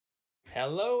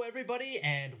Hello, everybody,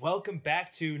 and welcome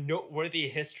back to Noteworthy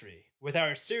History with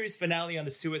our series finale on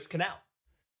the Suez Canal.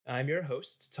 I'm your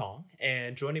host, Tong,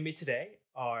 and joining me today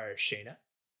are Shaina,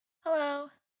 Hello.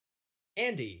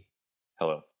 Andy,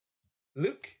 Hello.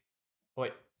 Luke,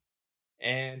 Wait,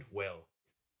 and Will.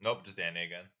 nope, just Andy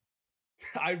again.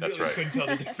 I That's really right. couldn't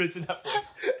tell the difference in that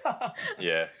voice.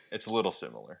 Yeah, it's a little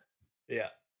similar. Yeah,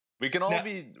 We can Now-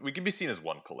 we can be seen as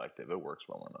one collective. It works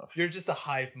well enough. you're just a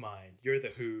hive mind. You're the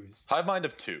Who's. Hive mind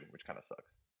of two, which kind of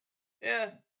sucks.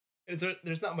 Yeah,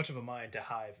 there's not much of a mind to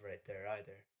hive right there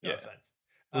either. No Yeah.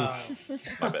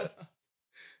 offense. My bad.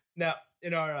 Now,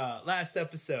 in our last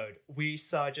episode, we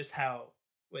saw just how,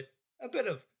 with a bit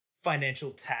of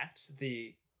financial tact,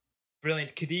 the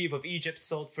brilliant Khedive of Egypt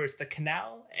sold first the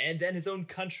Canal and then his own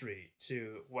country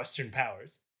to Western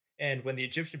powers. And when the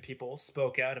Egyptian people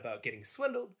spoke out about getting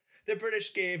swindled, the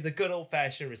British gave the good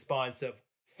old-fashioned response of,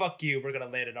 fuck you, we're going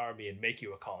to land an army and make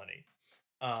you a colony.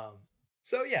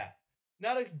 So yeah,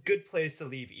 not a good place to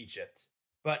leave Egypt.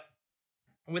 But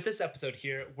with this episode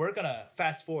here, we're going to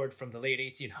fast forward from the late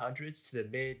 1800s to the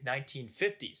mid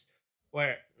 1950s,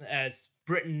 where as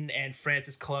Britain and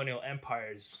France's colonial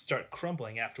empires start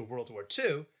crumbling after World War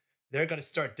II, they're going to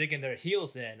start digging their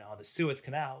heels in on the Suez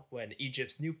Canal when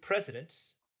Egypt's new president,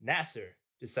 Nasser,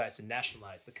 decides to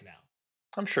nationalize the canal.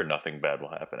 I'm sure nothing bad will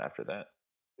happen after that.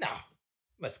 No,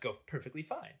 must go perfectly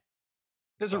fine.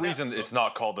 There's a Well, reason so- it's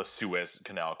not called the Suez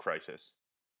Canal crisis.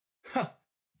 Huh.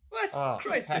 What? Oh,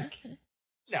 Crisis? heck.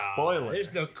 Nah, Spoiler.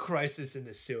 there's no crisis in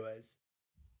the Suez.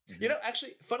 You know,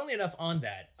 actually, funnily enough, on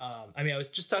that, I was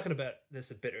just talking about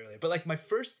this a bit earlier, but like my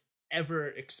first ever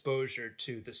exposure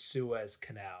to the Suez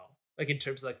Canal, like in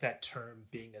terms of like that term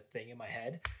being a thing in my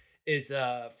head, is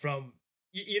from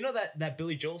you know that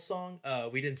Billy Joel song,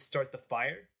 "We Didn't Start the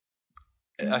Fire."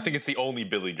 I think it's the only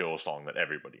Billy Joel song that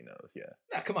everybody knows. Yeah.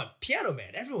 Nah, come on, Piano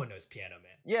Man. Everyone knows Piano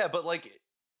Man. Yeah, but like,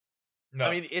 No,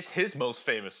 I mean, it's his most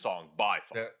famous song by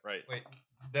far, There- right? wait,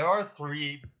 there are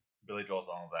three Billy Joel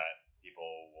songs that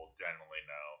people will generally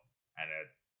know, and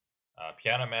it's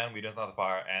Piano Man, We Don't Start the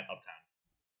Fire, and Uptown.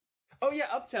 Oh yeah,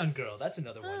 Uptown Girl. That's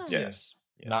another one Oh. too. Yes.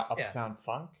 Yeah. Not Yeah. Uptown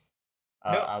Funk.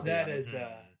 No, I'll be that honest. is.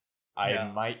 I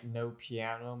yeah. might know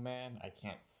Piano Man. I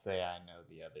can't say I know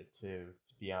the other two,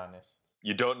 to be honest.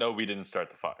 You don't know we didn't start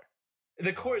the fire.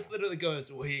 The chorus literally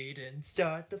goes, "We didn't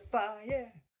start the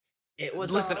fire. It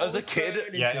was Listen, as a always kid-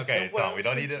 burning Yeah, since okay, the Tom, we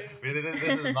don't world's need to. been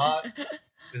This is not.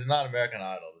 This is not American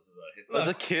Idol. This is a history. As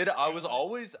a kid,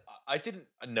 I didn't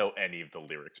know any of the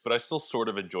lyrics, but I still sort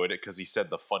of enjoyed it because he said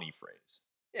the funny phrase.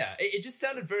 Yeah, it just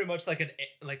sounded very much like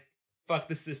like fuck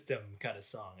the system kind of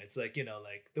song. It's like, you know,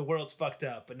 like the world's fucked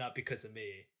up, but not because of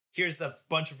me. Here's a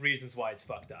bunch of reasons why it's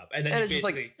fucked up, and then And he it's just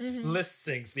like- basically Mhm. list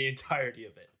sings the entirety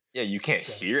of it. Yeah, you can't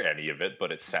So- hear any of it,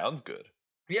 but it sounds good.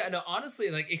 Yeah, no, honestly,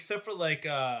 like except for like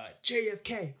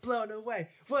JFK, blown away.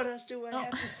 What else do I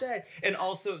have to say? And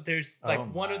also, there's like Oh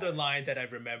one my. other line that I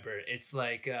remember. It's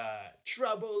like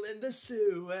trouble in the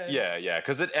Suez. Yeah,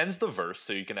 because it ends the verse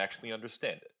so you can actually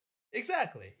understand it.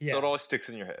 Exactly. Yeah. So it always sticks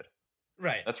in your head.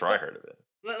 Right. That's where I heard of it.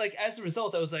 Like as a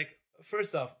result, I was like,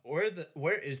 first off,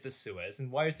 where is the Suez,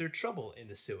 and why is there trouble in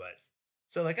the Suez?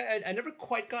 So like I never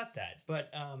quite got that, but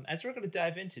as we're going to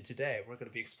dive into today, we're going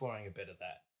to be exploring a bit of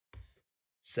that.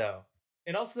 So,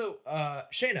 and also,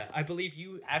 Shaina, I believe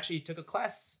you actually took a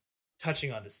class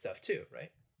touching on this stuff too,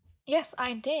 right? Yes,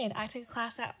 I did. I took a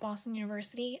class at Boston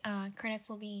University. Credits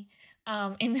will be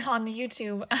on the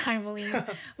YouTube, I believe.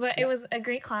 But it was a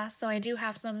great class, so I do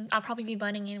have some. I'll probably be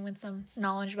butting in with some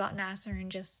knowledge about Nasser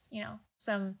and just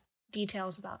some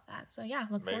details about that. So yeah,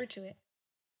 look Maybe. forward to it.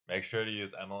 Make sure to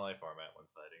use MLA format when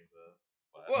citing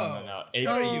the class. Whoa.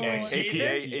 No. Are you a APA.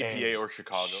 heathen? APA or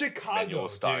Chicago. Chicago, Manual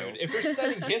dude. styles. If you're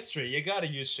studying history, you got to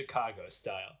use Chicago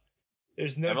style.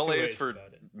 There's no two MLA ways is for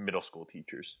about it. middle school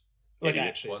teachers. Like Idiots.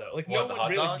 actually, What- though, like what, no the one hot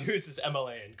really dog? uses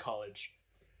MLA in college.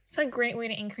 It's a great way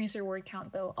to increase your word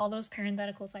count, though. All those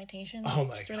parenthetical citations Oh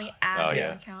my just really God. add Oh, to your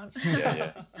yeah. word count.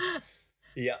 Yeah.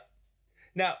 Yeah.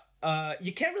 Now,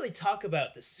 you can't really talk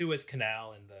about the Suez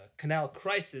Canal and the Canal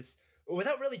crisis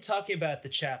without really talking about the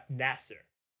chap Nasser.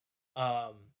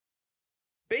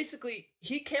 Basically,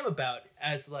 he came about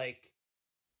as like,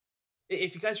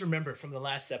 if you guys remember from the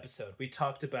last episode, we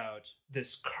talked about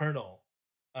this colonel,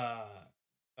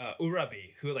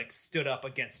 Urabi, who like stood up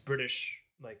against British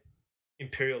like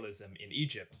imperialism in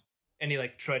Egypt, and he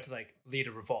like tried to like lead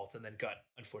a revolt and then got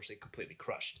unfortunately completely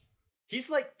crushed. He's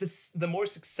like the more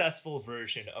successful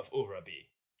version of Urabi,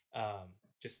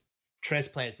 just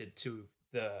transplanted to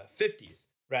the 50s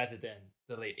rather than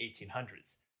the late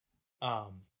 1800s.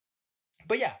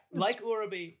 But yeah, like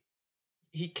Urabi,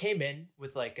 he came in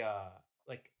with like a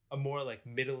more like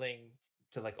middling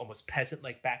to like almost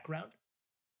peasant-like background,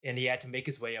 and he had to make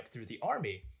his way up through the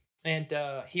army. And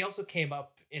he also came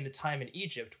up in the time in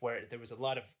Egypt where there was a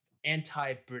lot of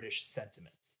anti-British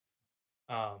sentiment.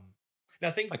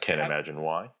 Now things I can't imagine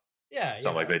why. Yeah, It's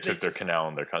not like they took their canal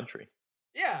in their country.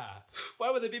 Yeah, why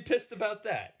would they be pissed about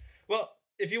that? Well,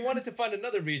 if you wanted to find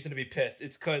another reason to be pissed,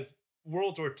 it's because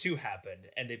World War II happened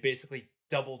and they basically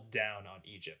doubled down on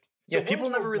Egypt. So Yeah, people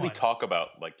World War never really I- talk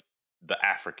about like the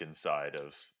African side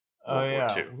of World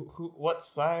War II. What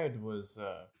side was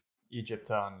Egypt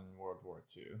on in World War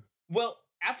II? Well,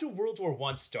 after World War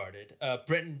I started,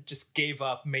 Britain just gave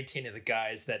up maintaining the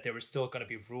guise that they were still going to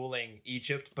be ruling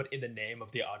Egypt, but in the name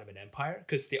of the Ottoman Empire,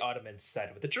 because the Ottomans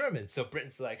sided with the Germans. So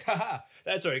Britain's like, haha,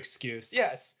 that's our excuse.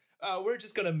 Yes, we're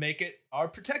just going to make it our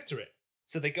protectorate.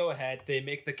 So they go ahead, they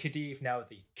make the Khedive now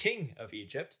the king of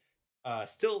Egypt,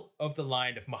 still of the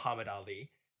line of Muhammad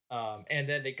Ali. And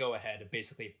then they go ahead and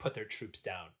basically put their troops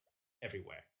down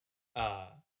everywhere.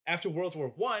 After World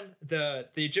War I, the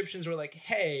Egyptians were like,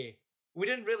 hey, we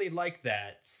didn't really like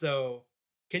that. So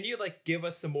can you like give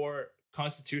us some more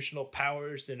constitutional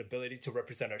powers and ability to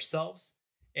represent ourselves?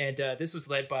 And this was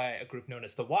led by a group known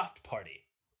as the Waft Party.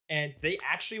 And they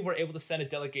actually were able to send a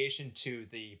delegation to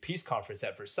the peace conference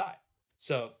at Versailles.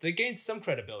 So they gained some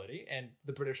credibility, and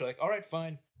the British were like, all right,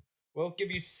 fine. We'll give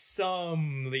you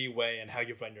some leeway in how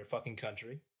you run your fucking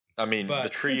country. I mean, But- the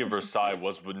Treaty of Versailles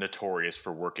was notorious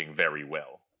for working very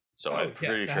well. So I'm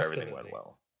pretty sure everything went absolutely.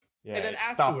 well. Yeah, And then it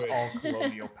stopped all afterwards-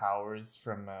 colonial powers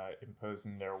from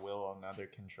imposing their will on other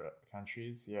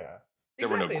countries. Yeah. There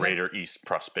were no Exactly, like- greater East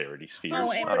prosperity spheres.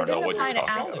 No, I it don't know didn't what apply you're to talking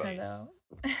Africa about. about.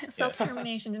 though.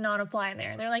 Self-determination did not apply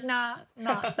there. They're like, nah,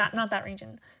 not that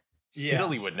region. Yeah.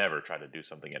 Italy would never try to do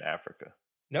something in Africa.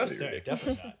 No, Pretty sir, ridiculous.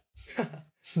 definitely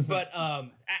not. But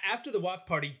after the Waft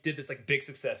Party did this like big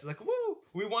success, it's like, woo,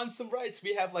 we won some rights.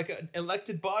 We have like an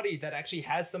elected body that actually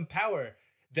has some power.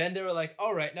 Then they were like,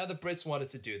 all right, now the Brits want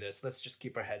us to do this. Let's just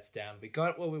keep our heads down. We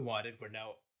got what we wanted. We're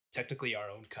now technically our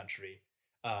own country.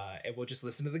 And we'll just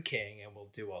listen to the king and we'll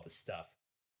do all this stuff.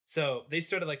 So they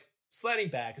started like sliding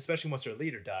back, especially once their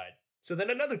leader died. So then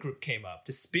another group came up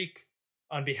to speak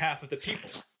on behalf of the people.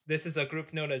 This is a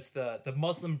group known as the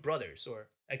Muslim Brothers, or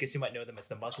I guess you might know them as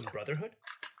the Muslim Brotherhood.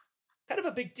 Kind of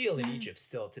a big deal in Egypt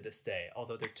still to this day,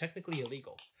 although they're technically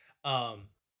illegal.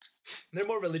 They're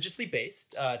more religiously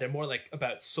based. They're more like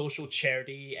about social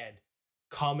charity and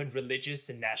common religious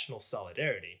and national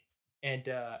solidarity. And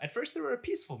at first, they were a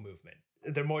peaceful movement.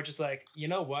 They're more just like, you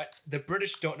know what? The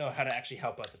British don't know how to actually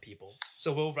help out the people.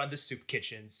 So we'll run the soup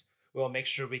kitchens. We'll make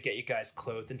sure we get you guys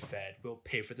clothed and fed. We'll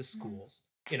pay for the schools.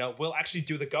 You know, we'll actually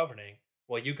do the governing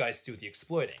while you guys do the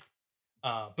exploiting.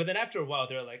 But then after a while,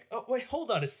 they're like, oh, wait,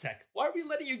 hold on a sec. Why are we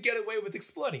letting you get away with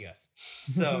exploiting us?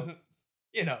 So,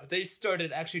 you know, they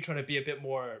started actually trying to be a bit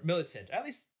more militant, at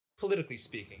least politically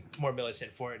speaking, more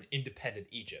militant for an independent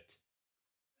Egypt.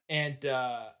 And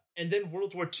then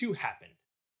World War II happened.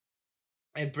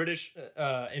 And British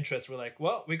interests were like,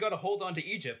 well, we got to hold on to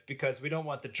Egypt because we don't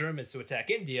want the Germans to attack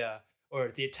India or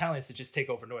the Italians to just take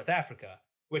over North Africa.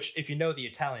 Which, if you know the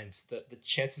Italians, the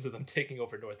chances of them taking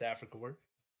over North Africa were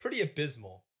pretty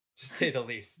abysmal, to say the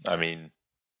least. I mean,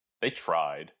 they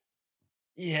tried.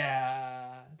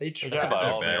 Yeah, they tried. That's about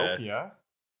all their they Yeah.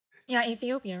 Yeah,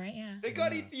 Ethiopia, right? Yeah. They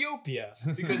got Ethiopia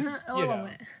because a you little know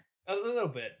bit. a little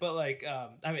bit, but like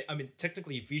I mean,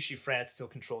 technically Vichy France still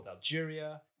controlled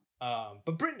Algeria,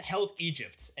 but Britain held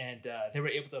Egypt, and they were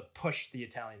able to push the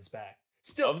Italians back.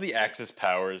 Still, Of the Axis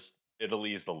powers,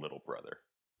 Italy is the little brother.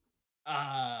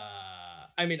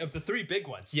 I mean, of the three big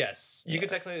ones, yes, you Yeah. could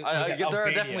technically. There look at are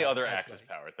Albania definitely other as, Axis like-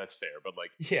 powers. That's fair, but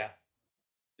like, Yeah,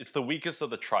 it's the weakest of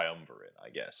the triumvirate, I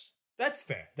guess. that's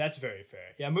fair. That's very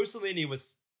fair. Yeah, Mussolini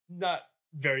was not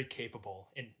very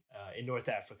capable in North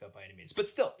Africa by any means, but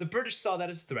still, the British saw that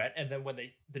as a threat, and then when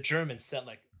the Germans said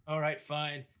like, all right,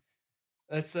 fine,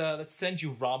 let's send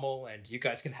you Rommel, and you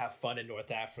guys can have fun in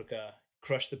North Africa,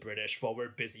 crush the British while we're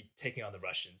busy taking on the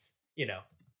Russians. You know,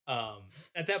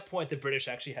 at that point, the British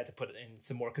actually had to put in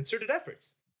some more concerted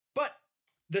efforts. But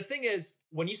the thing is,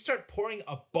 when you start pouring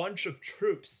a bunch of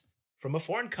troops from a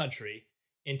foreign country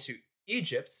into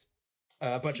Egypt,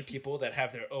 a bunch of people that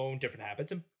have their own different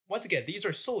habits, and once again, these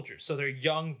are soldiers, so they're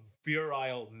young,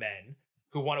 virile men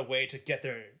who want a way to get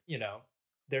their, you know,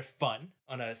 their fun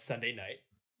on a Sunday night.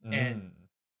 And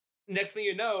next thing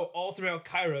you know, all throughout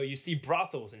Cairo, you see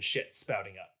brothels and shit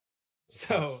spouting up.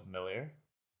 Sounds So familiar.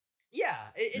 yeah,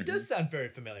 it does sound very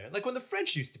familiar. Like when the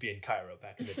French used to be in Cairo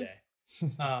back in the day.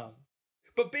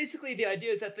 But basically, the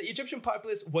idea is that the Egyptian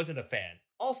populace wasn't a fan.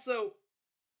 Also,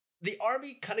 the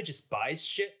army kind of just buys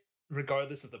shit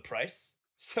regardless of the price.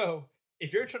 So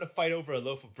if you're trying to fight over a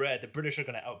loaf of bread, the British are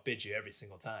going to outbid you every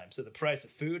single time. So the price of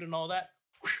food and all that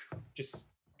just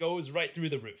goes right through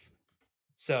the roof.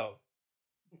 So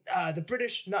the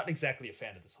British, not exactly a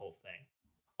fan of this whole thing.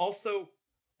 Also,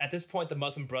 at this point, the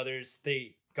Muslim Brothers,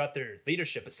 they got their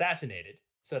leadership assassinated.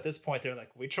 So at this point, they're like,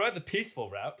 we tried the peaceful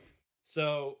route.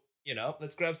 So,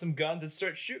 let's grab some guns and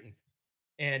start shooting.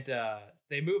 And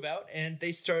they move out and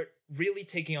they start really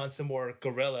taking on some more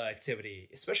guerrilla activity,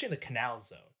 especially in the Canal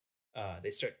Zone. They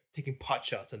start taking pot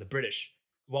shots on the British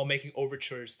while making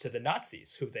overtures to the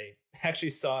Nazis, who they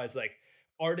actually saw as like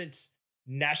ardent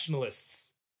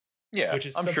nationalists. Yeah, which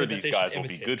is I'm sure something that these they guys should will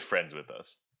be imitate. good friends with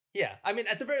us. Yeah, I mean,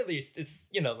 at the very least, it's,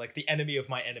 like the enemy of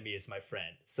my enemy is my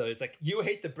friend. So it's like, you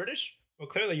hate the British? Well,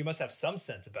 clearly you must have some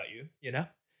sense about you,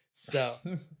 So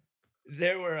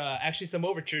there were actually some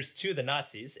overtures to the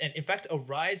Nazis, and in fact, a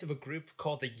rise of a group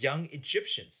called the Young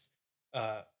Egyptians,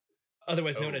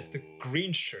 otherwise known as the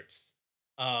Green Shirts.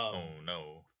 Oh,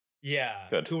 no. Yeah,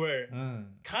 Good. who were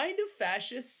kind of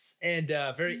fascists and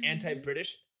very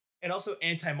anti-British, and also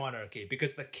anti-monarchy,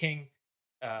 because the king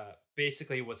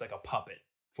basically was like a puppet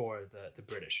for the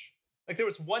British. Like, there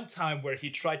was one time where he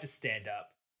tried to stand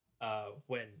up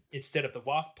when, instead of the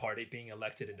WAF party being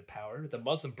elected into power, the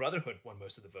Muslim Brotherhood won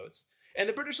most of the votes. And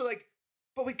the British are like,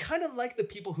 but we kind of like the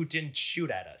people who didn't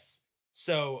shoot at us.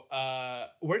 So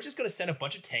we're just going to send a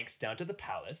bunch of tanks down to the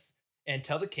palace and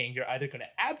tell the king you're either going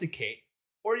to abdicate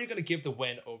or you're going to give the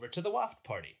win over to the WAF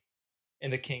party.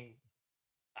 And the king,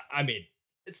 I mean,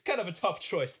 it's kind of a tough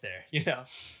choice there,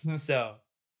 So,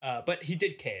 but he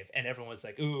did cave, and everyone was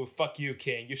like, ooh, fuck you,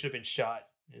 king. You should have been shot.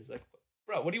 And he's like,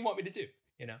 bro, what do you want me to do?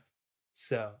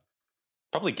 So.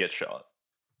 Probably get shot.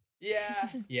 Yeah,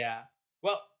 yeah.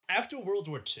 Well, after World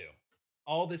War II,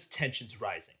 all this tension's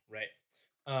rising, right?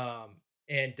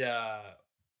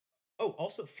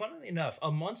 Also, funnily enough,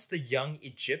 amongst the Young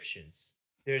Egyptians,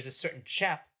 there's a certain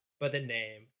chap by the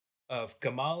name of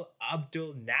Gamal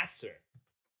Abdul Nasser.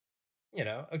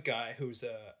 A guy who's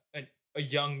a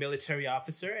young military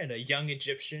officer and a young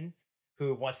Egyptian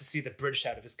who wants to see the British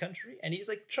out of his country. And he's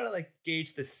like trying to like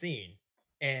gauge the scene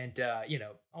and,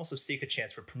 also seek a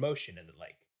chance for promotion and the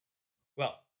like.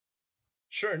 Well,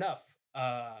 sure enough,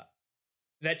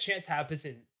 that chance happens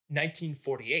in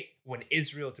 1948 when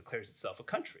Israel declares itself a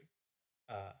country.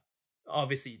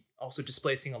 Obviously also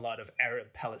displacing a lot of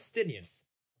Arab Palestinians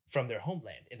from their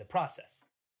homeland in the process.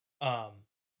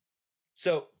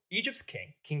 So Egypt's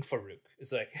King Farouk,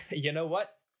 is like, you know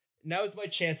what? Now is my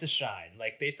chance to shine.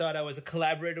 Like, they thought I was a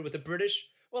collaborator with the British.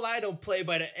 Well, I don't play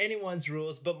by anyone's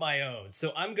rules but my own.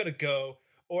 So I'm going to go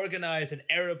organize an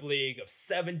Arab League of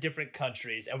 7 different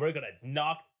countries, and we're going to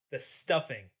knock the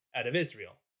stuffing out of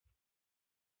Israel.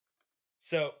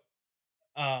 So,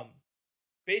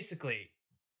 basically,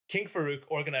 King Farouk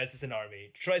organizes an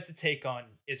army, tries to take on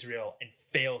Israel, and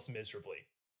fails miserably.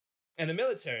 And the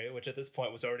military, which at this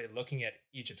point was already looking at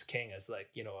Egypt's king as like,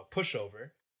 a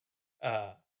pushover,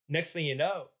 next thing you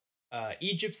know,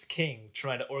 Egypt's king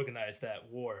trying to organize that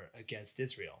war against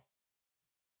Israel.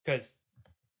 Because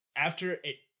after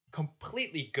it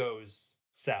completely goes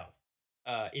south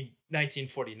in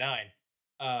 1949,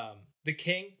 the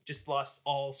king just lost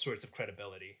all sorts of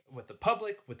credibility with the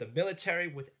public, with the military,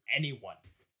 with anyone.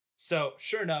 So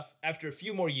sure enough, after a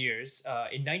few more years,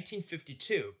 in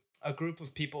 1952, a group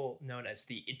of people known as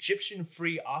the Egyptian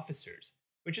Free Officers,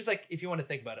 which is like, if you want to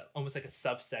think about it, almost like a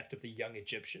subsect of the Young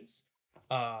Egyptians,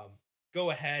 go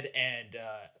ahead and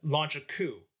launch a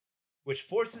coup, which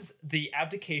forces the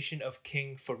abdication of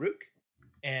King Farouk.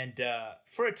 And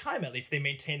for a time, at least, they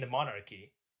maintain the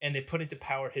monarchy, and they put into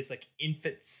power his like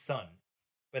infant son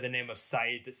by the name of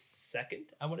Said II,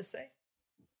 I want to say.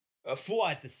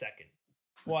 Fuad II.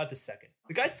 Fuad II.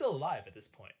 The guy's still alive at this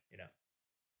point,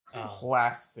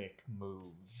 Classic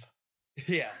move.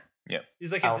 Yeah. Yeah.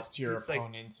 He's like, Oust your it's like,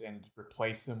 opponent and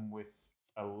replace them with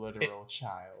a literal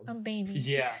child. A baby.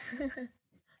 yeah.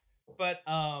 But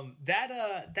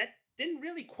that didn't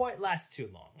really quite last too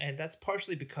long, and that's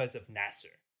partially because of Nasser.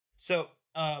 So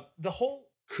the whole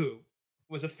coup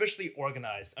was officially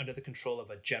organized under the control of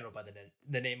a general by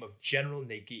the name of General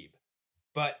Naguib.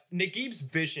 But Naguib's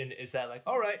vision is that, like,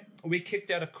 all right, we kicked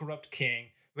out a corrupt king,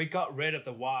 we got rid of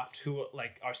the Waft, who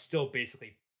like are still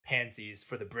basically pansies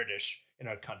for the British in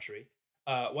our country.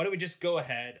 Why don't we just go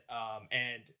ahead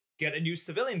and get a new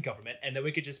civilian government, and then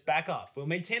we could just back off. We'll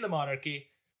maintain the monarchy.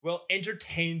 We'll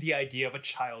entertain the idea of a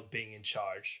child being in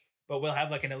charge, but we'll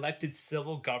have like an elected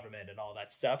civil government and all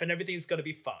that stuff, and everything's going to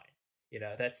be fine.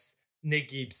 That's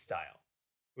Naguib's style.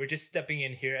 We're just stepping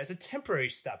in here as a temporary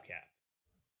stopgap.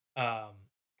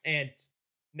 And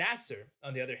Nasser,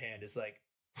 on the other hand, is like,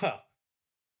 well,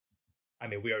 I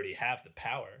mean, we already have the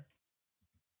power.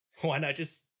 Why not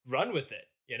just run with it,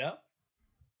 you know?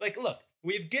 Like, look,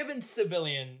 we've given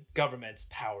civilian governments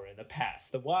power in the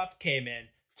past. The WAFT came in,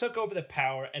 took over the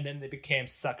power, and then they became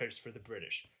suckers for the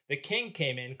British. The king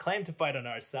came in, claimed to fight on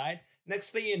our side.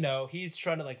 Next thing you know, he's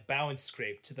trying to like bow and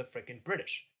scrape to the freaking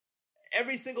British.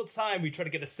 Every single time we try to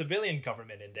get a civilian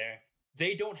government in there,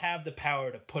 they don't have the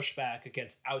power to push back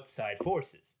against outside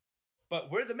forces.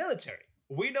 But we're the military.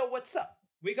 We know what's up.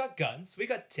 We got guns. We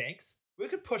got tanks. We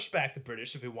could push back the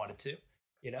British if we wanted to,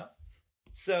 you know?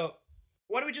 So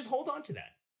why don't we just hold on to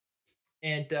that?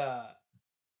 And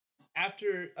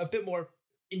after a bit more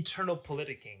internal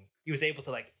politicking, he was able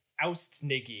to like oust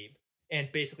Naguib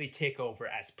and basically take over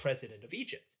as president of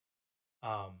Egypt,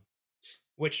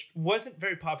 which wasn't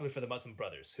very popular for the Muslim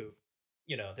Brothers, who,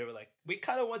 you know, they were like, we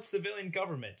kind of want civilian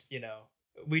government, you know.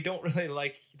 We don't really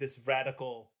like this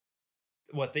radical,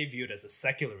 what they viewed as a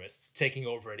secularist taking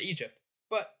over in Egypt.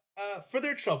 But for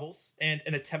their troubles and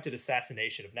an attempted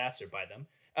assassination of Nasser by them,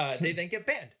 they then get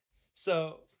banned.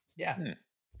 So, yeah.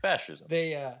 Fascism.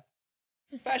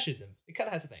 Fascism. It kind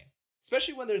of has a thing.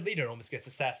 Especially when their leader almost gets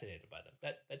assassinated by them.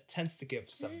 That tends to give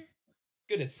some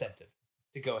good incentive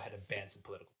to go ahead and ban some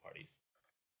political parties.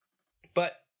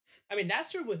 But, I mean,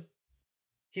 Nasser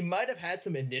he might have had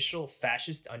some initial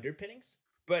fascist underpinnings,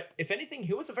 but if anything,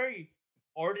 he was a very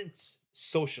ardent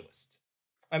socialist.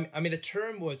 I mean, the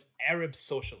term was Arab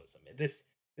socialism. This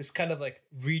kind of like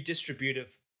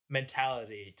redistributive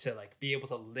mentality to like be able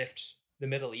to lift the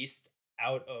Middle East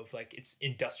out of like its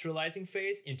industrializing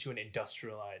phase into an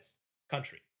industrialized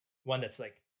country, one that's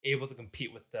like able to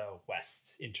compete with the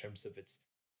West in terms of its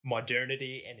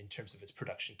modernity and in terms of its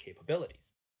production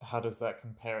capabilities. How does that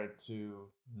compare to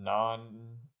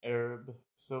non-Arab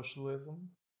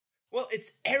socialism? Well,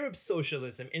 it's Arab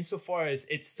socialism insofar as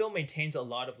it still maintains a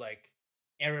lot of like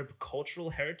Arab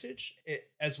cultural heritage,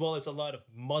 as well as a lot of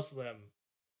Muslim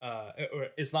or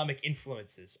Islamic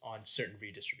influences on certain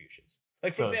redistributions.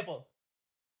 Like, for example,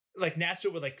 like Nasser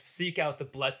would like seek out the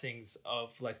blessings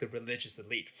of like the religious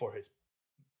elite for his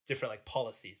different like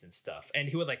policies and stuff. And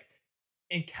he would like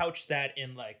encouch that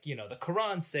in like, you know, the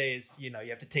Quran says, you know, you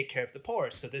have to take care of the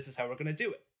poor. So this is how we're going to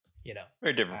do it, you know.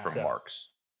 Very different from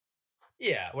Marx.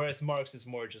 Yeah. Whereas Marx is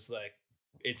more just like,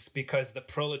 it's because of the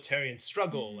proletarian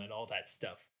struggle and all that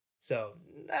stuff. So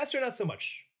Nasser, not so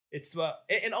much. It's,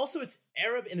 and also it's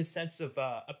Arab in the sense of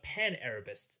a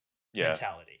pan-Arabist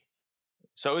mentality.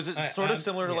 So is it sort of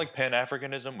similar to like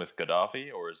Pan-Africanism with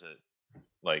Gaddafi, or is it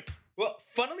like... Well,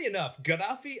 funnily enough,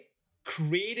 Gaddafi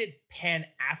created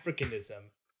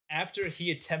Pan-Africanism after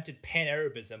he attempted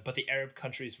Pan-Arabism, but the Arab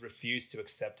countries refused to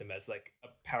accept him as like a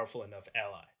powerful enough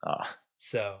ally.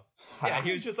 So, yeah,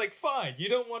 he was just like, fine, you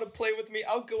don't want to play with me,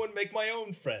 I'll go and make my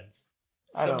own friends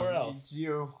somewhere else.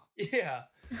 You. Yeah,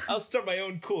 I'll start my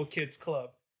own cool kids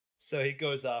club. So he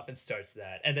goes off and starts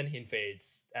that, and then he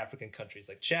invades African countries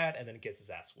like Chad, and then gets his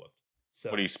ass whooped.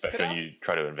 So what do you expect when you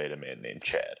try to invade a man named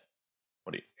Chad?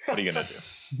 What are you gonna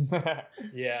do?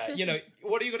 Yeah, you know,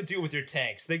 what are you gonna do with your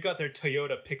tanks? They got their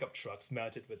Toyota pickup trucks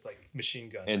mounted with like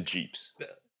machine guns and jeeps.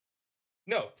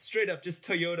 No, straight up, just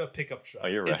Toyota pickup trucks.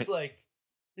 Oh, you're right. It's like,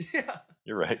 yeah,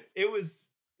 you're right. It was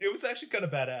actually kind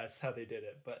of badass how they did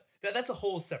it, but that's a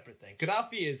whole separate thing.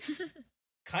 Gaddafi is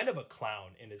kind of a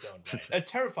clown in his own right, a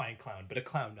terrifying clown, but a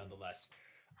clown nonetheless.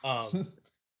 Kind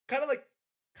of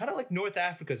like North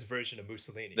Africa's version of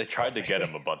Mussolini. They tried to get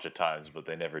him a bunch of times, but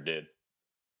they never did.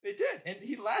 They did, and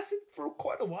he lasted for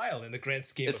quite a while in the grand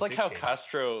scheme. It's like how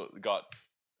Castro got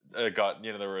you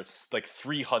know, there was like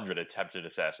 300 attempted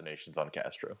assassinations on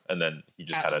Castro, and then he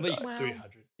just kind of died. At least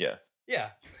 300. Yeah.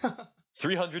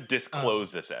 300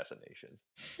 disclosed assassinations.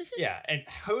 Yeah, and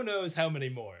who knows how many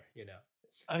more, you know.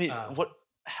 I mean,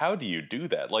 how do you do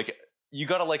that? Like, you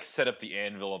gotta like set up the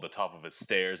anvil on the top of his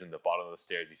stairs, and the bottom of the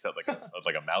stairs you set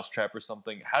like a mousetrap or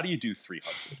something. How do you do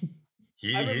 300?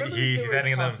 He's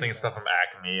sending them stuff from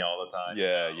Acme all the time.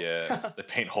 Yeah. They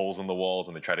paint holes in the walls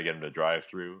and they try to get him to drive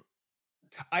through.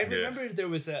 I remember there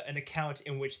was an account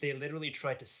in which they literally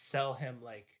tried to sell him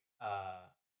like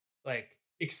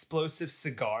explosive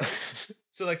cigars.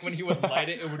 So like when he would light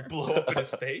it, it would blow up in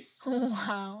his face.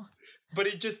 Wow. But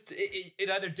it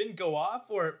either didn't go off,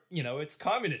 or, you know, it's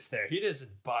communist there. He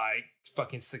doesn't buy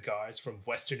fucking cigars from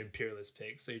Western imperialist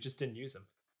pigs, so he just didn't use them.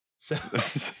 So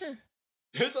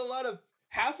there's a lot of,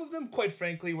 half of them, quite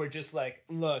frankly, were just like,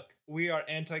 look, we are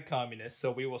anti-communist,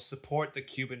 so we will support the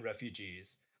Cuban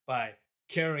refugees by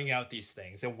carrying out these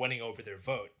things and winning over their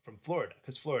vote from Florida,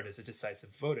 because Florida is a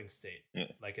decisive voting state,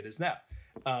 like it is now.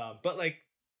 But like,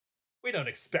 we don't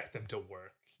expect them to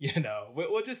work, you know.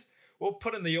 We'll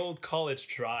put in the old college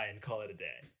try and call it a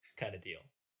day kind of deal.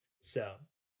 So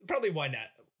probably why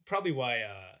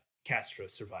Castro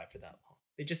survived for that long.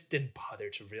 They just didn't bother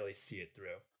to really see it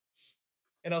through.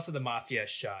 And also the mafia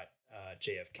shot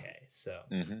JFK. So,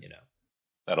 you know.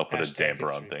 That'll put a hashtag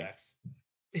damper on history things.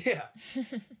 facts.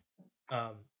 Yeah.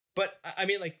 But I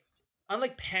mean, like,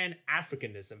 unlike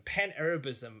Pan-Africanism,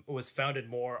 Pan-Arabism was founded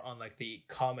more on like the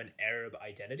common Arab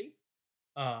identity,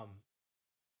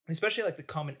 especially like the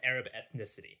common Arab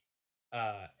ethnicity,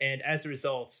 and as a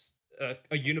result,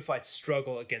 a unified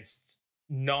struggle against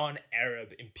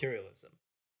non-Arab imperialism.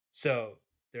 So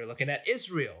they're looking at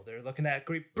Israel, they're looking at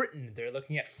Great Britain, they're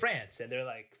looking at France, and they're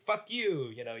like, "Fuck you,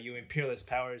 you know, you imperialist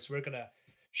powers. We're gonna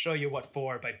show you what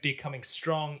for by becoming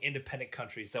strong, independent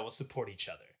countries that will support each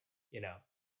other." You know,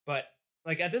 but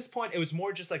like at this point, it was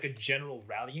more just like a general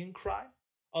rallying cry.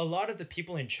 A lot of the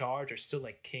people in charge are still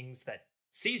like kings that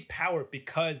seized power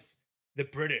because the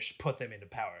British put them into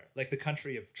power. Like the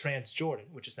country of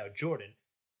Transjordan, which is now Jordan,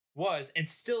 was and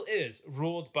still is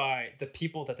ruled by the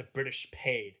people that the British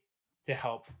paid to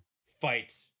help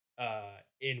fight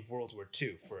in World War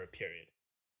II for a period.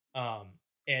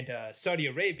 And Saudi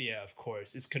Arabia, of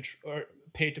course, is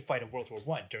paid to fight in World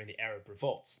War I during the Arab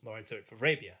revolts, Lawrence of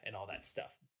Arabia, and all that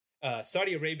stuff.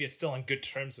 Saudi Arabia is still on good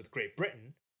terms with Great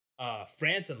Britain.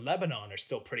 France and Lebanon are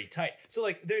still pretty tight. So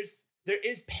like, there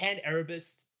is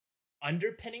pan-Arabist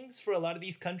underpinnings for a lot of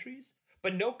these countries,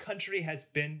 but no country has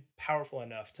been powerful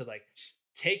enough to like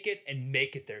take it and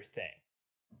make it their thing.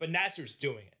 But Nasser's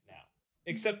doing it now,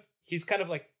 except he's kind of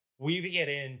like weaving it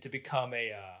in to become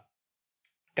a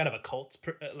kind of a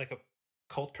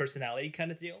cult personality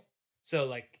kind of deal. So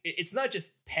like it's not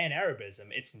just Pan-Arabism,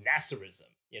 it's Nasserism,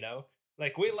 you know?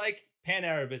 Like we like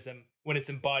Pan-Arabism when it's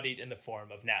embodied in the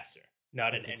form of Nasser,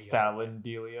 not It's in a any Stalin other.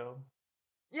 dealio.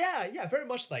 Yeah, very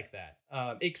much like that.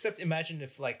 Except imagine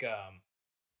if like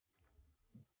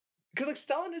because like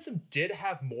Stalinism did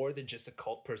have more than just a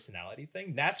cult personality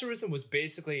thing. Nasserism was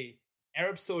basically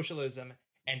Arab socialism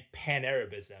and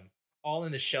Pan-Arabism all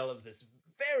in the shell of this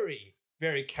very,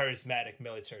 very charismatic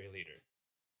military leader.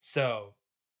 So,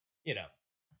 you know,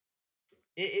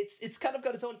 it's kind of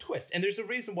got its own twist. And there's a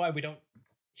reason why we don't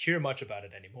hear much about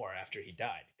it anymore after he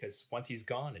died, because once he's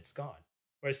gone, it's gone.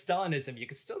 Whereas Stalinism, you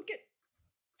could still get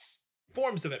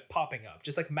forms of it popping up,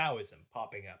 just like Maoism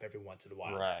popping up every once in a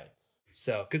while. Right.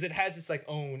 So, because it has its like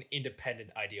own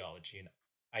independent ideology and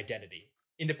identity,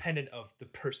 independent of the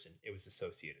person it was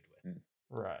associated with.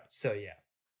 Right. So yeah,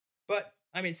 but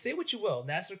I mean, say what you will,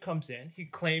 Nasser comes in, he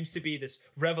claims to be this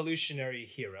revolutionary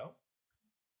hero,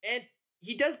 and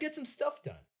he does get some stuff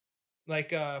done. Like,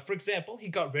 for example, he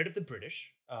got rid of the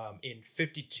British. In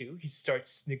 52, he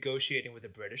starts negotiating with the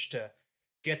British to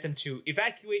get them to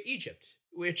evacuate Egypt,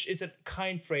 which is a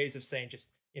kind phrase of saying just,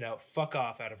 you know, fuck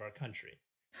off out of our country.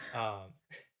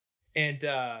 And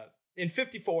in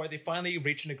 54, they finally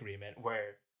reach an agreement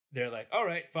where they're like, all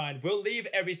right, fine, we'll leave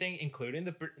everything, including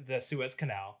the Suez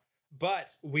Canal,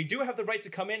 but we do have the right to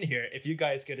come in here if you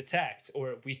guys get attacked,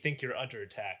 or we think you're under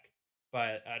attack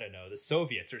by, I don't know, the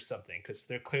Soviets or something, because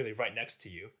they're clearly right next to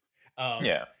you.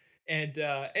 Yeah. And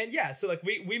yeah, so like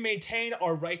we maintain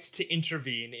our right to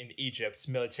intervene in Egypt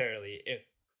militarily if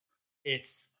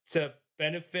it's to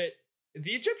benefit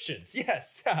the Egyptians.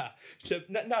 Yes,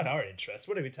 not our interest.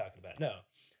 What are we talking about? No.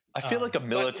 I feel like a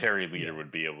military leader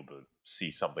would be able to see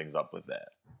something's up with that.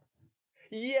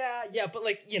 Yeah, but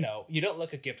like, you know, you don't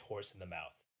look a gift horse in the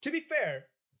mouth. To be fair,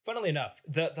 funnily enough,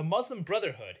 the Muslim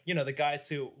Brotherhood, you know, the guys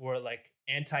who were like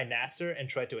anti-Nasser and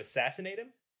tried to assassinate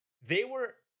him, they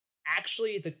were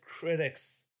actually the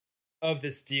critics of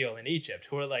this deal in Egypt,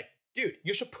 who were like, dude,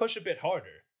 you should push a bit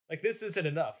harder. Like, this isn't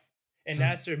enough. And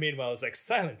Nasser, meanwhile, is like,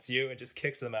 silence you, and just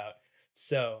kicks them out.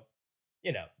 So,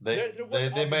 you know, They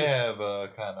may have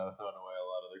kind of thrown away a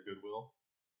lot of their goodwill.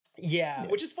 Yeah,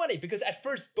 which is funny because at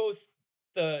first both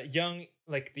the young,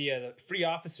 like the free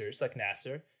officers like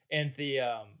Nasser and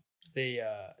the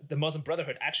Muslim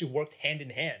Brotherhood actually worked hand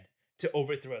in hand to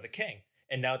overthrow the king,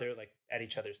 and now they're like at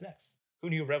each other's necks. Who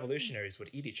knew revolutionaries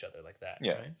would eat each other like that?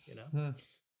 Yeah. Right? You know,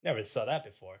 never saw that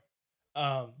before.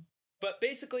 But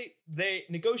basically, they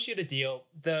negotiate a deal.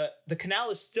 The canal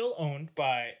is still owned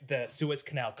by the Suez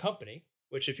Canal Company,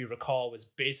 which, if you recall, was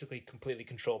basically completely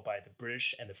controlled by the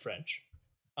British and the French.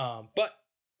 But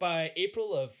by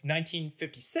April of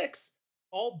 1956,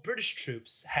 all British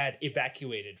troops had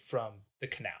evacuated from the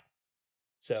canal.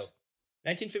 So,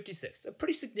 1956, a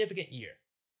pretty significant year.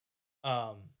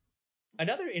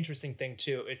 Another interesting thing,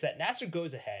 too, is that Nasser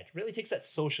goes ahead, really takes that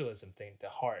socialism thing to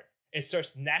heart, and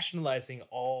starts nationalizing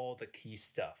all the key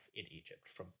stuff in Egypt,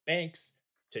 from banks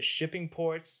to shipping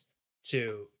ports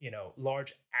to, you know,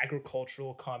 large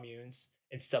agricultural communes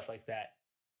and stuff like that.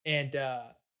 And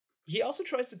he also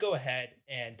tries to go ahead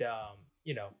and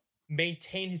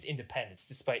maintain his independence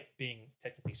despite being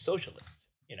technically socialist.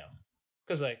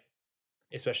 Because like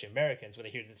especially Americans, when they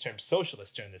hear the term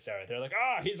socialist during this era, they're like,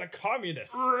 he's a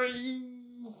communist.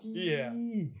 Yeah.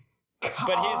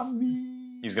 But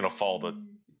he's gonna fall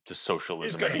to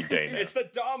socialism any day now. It's the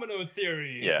domino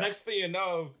theory. Yeah. Next thing you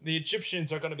know, the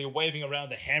Egyptians are going to be waving around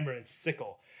the hammer and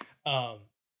sickle.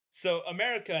 So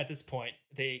America at this point,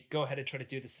 they go ahead and try to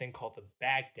do this thing called the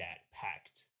Baghdad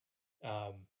Pact.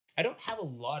 I don't have a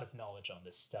lot of knowledge on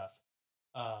this stuff.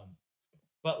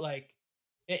 But like,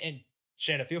 and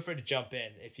Shaina, feel free to jump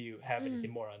in if you have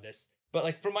anything more on this. But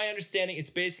like, from my understanding, it's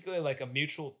basically like a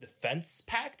mutual defense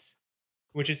pact,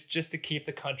 which is just to keep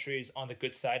the countries on the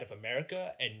good side of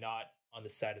America and not on the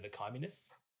side of the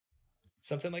communists.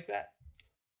 Something like that.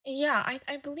 Yeah,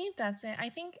 I believe that's it. I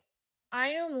think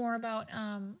I know more about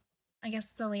I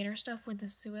guess the later stuff with the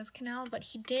Suez Canal, but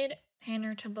he did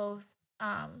pander to both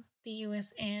the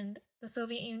US and the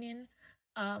Soviet Union.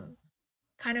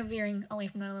 Kind of veering away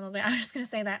from that a little bit. I was just going to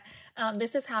say that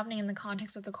this is happening in the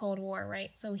context of the Cold War, right?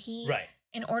 So he,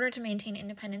 in order to maintain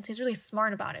independence, he's really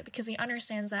smart about it because he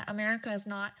understands that America is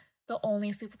not the only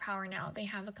superpower now. They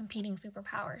have a competing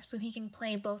superpower. So he can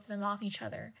play both of them off each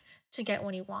other to get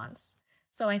what he wants.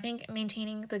 So I think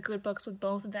maintaining the good books with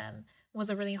both of them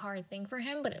was a really hard thing for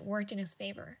him, but it worked in his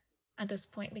favor at this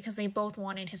point because they both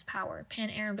wanted his power.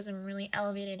 Pan-Arabism really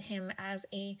elevated him as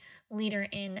a leader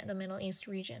in the Middle East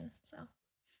region. So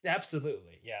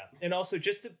absolutely, yeah. And also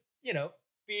just to,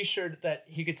 be sure that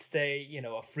he could stay,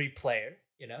 a free player.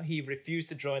 He refused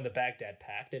to join the Baghdad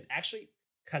Pact, and actually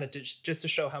kind of just to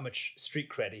show how much street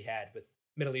cred he had with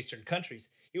Middle Eastern countries,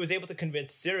 he was able to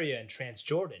convince Syria and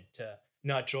Transjordan to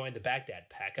not join the Baghdad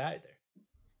Pact either.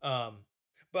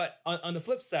 But on the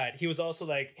flip side, he was also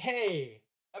like, hey,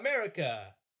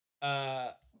 America,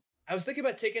 I was thinking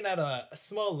about taking out a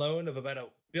small loan of about $1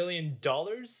 billion.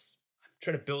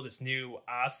 Trying to build this new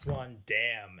Aswan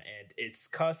Dam, and it's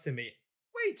costing me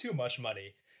way too much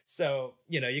money. So,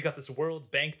 you got this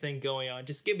World Bank thing going on.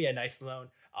 Just give me a nice loan.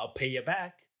 I'll pay you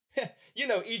back.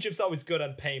 Egypt's always good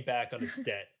on paying back on its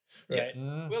debt, right?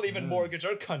 We'll even mortgage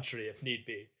our country if need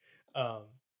be. So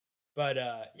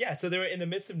they were in the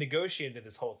midst of negotiating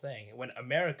this whole thing when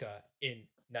America in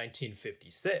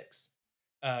 1956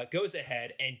 goes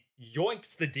ahead and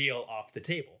yoinks the deal off the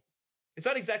table. It's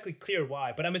not exactly clear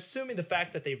why, but I'm assuming the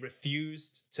fact that they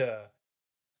refused to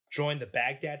join the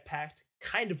Baghdad Pact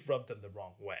kind of rubbed them the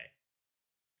wrong way.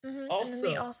 Mm-hmm. Also, and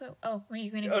then they also, were you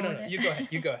going to go with it? You go ahead.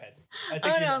 You go ahead. I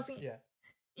think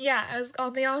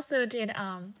they also did.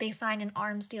 They signed an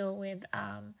arms deal with,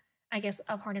 I guess,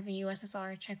 a part of the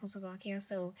USSR, Czechoslovakia.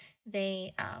 So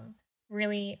they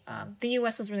the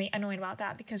US was really annoyed about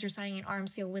that because you're signing an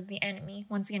arms deal with the enemy.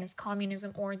 Once again, it's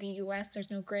communism or the US. There's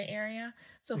no gray area.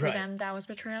 So for them, that was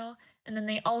betrayal. And then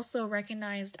they also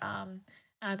recognized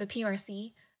the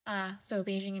PRC, so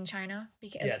Beijing and China.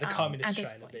 Because, the communist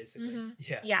China, point, basically.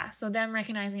 So them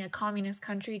recognizing a communist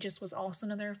country just was also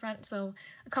another affront. So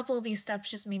a couple of these steps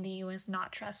just made the US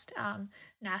not trust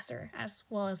Nasser as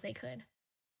well as they could.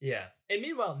 Yeah. And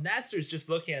meanwhile, Nasser's just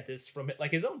looking at this from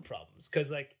like his own problems.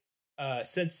 Because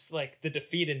since like the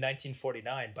defeat in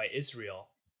 1949 by Israel,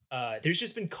 there's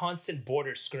just been constant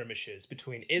border skirmishes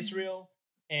between Israel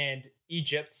and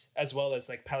Egypt, as well as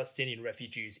like Palestinian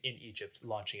refugees in Egypt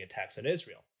launching attacks on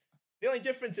Israel. The only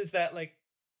difference is that, like,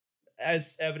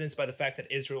 as evidenced by the fact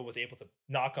that Israel was able to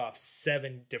knock off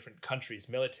 7 different countries'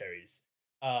 militaries,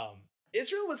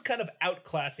 Israel was kind of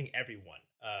outclassing everyone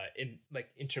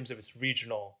in terms of its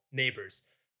regional neighbors.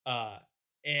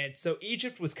 And so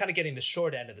Egypt was kind of getting the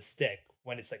short end of the stick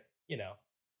when it's like,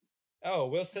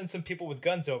 we'll send some people with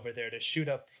guns over there to shoot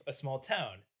up a small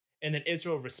town. And then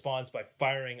Israel responds by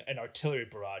firing an artillery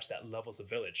barrage that levels a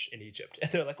village in Egypt. And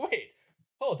they're like, wait,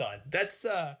 hold on. It's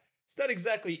not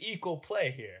exactly equal play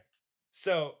here.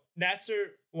 So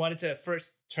Nasser wanted to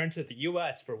first turn to the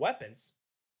US for weapons,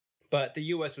 but the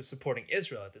US was supporting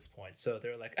Israel at this point. So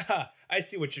they're like, I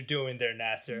see what you're doing there,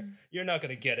 Nasser. You're not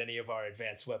going to get any of our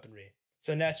advanced weaponry.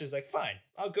 So Nasser's like, fine,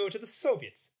 I'll go to the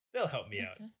Soviets. They'll help me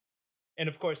out. And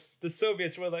of course, the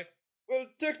Soviets were like, well,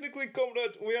 technically,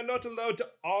 comrade, we are not allowed to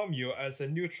arm you as a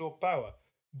neutral power,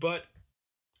 but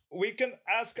we can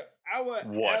ask our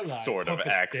What sort of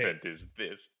accent is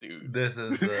this, dude? This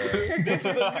is this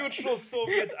is a neutral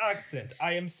Soviet accent.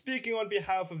 I am speaking on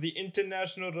behalf of the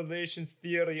international relations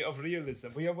theory of realism.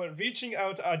 We are reaching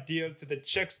out our deal to the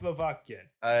Czechoslovakian.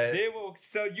 They will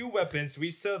sell you weapons,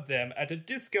 we sell them at a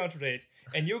discount rate,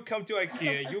 and you come to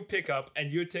IKEA, you pick up,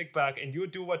 and you take back, and you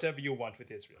do whatever you want with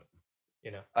Israel.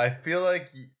 I feel like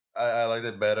I liked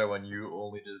it better when you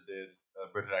only just did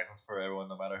British accents for everyone,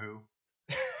 no matter who.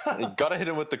 You gotta hit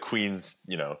him with the Queen's,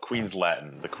 Queen's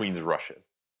Latin, the Queen's Russian.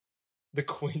 The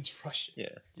Queen's Russian.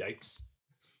 Yeah. Yikes.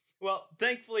 Well,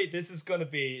 thankfully, this is going to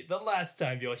be the last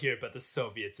time you'll hear about the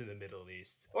Soviets in the Middle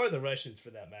East, or the Russians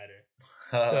for that matter.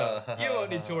 So you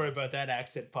won't need to worry about that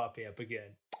accent popping up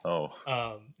again. Oh.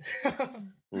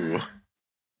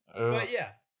 But yeah.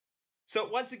 So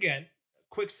once again,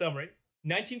 quick summary.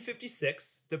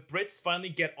 1956, the Brits finally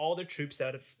get all their troops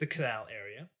out of the Canal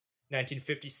area.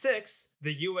 1956,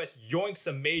 the US yoinks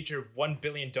a major $1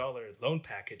 billion loan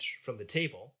package from the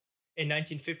table. In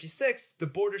 1956, the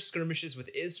border skirmishes with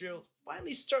Israel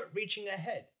finally start reaching a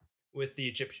head with the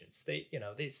Egyptians. They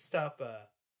stop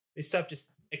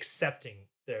just accepting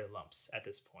their lumps at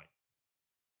this point.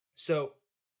 So,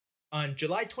 on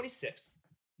July 26th,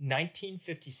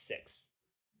 1956,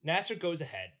 Nasser goes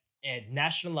ahead and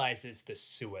nationalizes the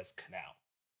Suez Canal.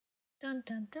 Dun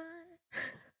dun dun.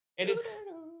 And it's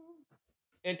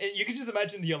and you can just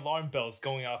imagine the alarm bells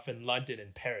going off in London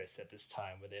and Paris at this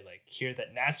time, where they hear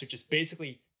that Nasser just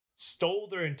basically stole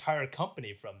their entire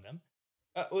company from them.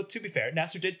 Well, to be fair,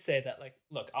 Nasser did say that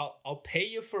look, I'll pay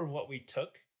you for what we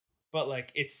took, but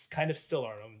it's kind of still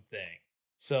our own thing.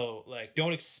 So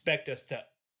don't expect us to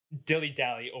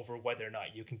dilly-dally over whether or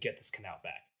not you can get this canal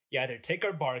back. You either take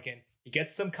our bargain, you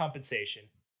get some compensation,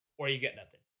 or you get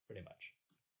nothing, pretty much.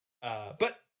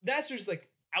 But Nasser's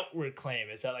outward claim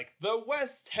is that the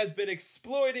West has been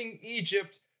exploiting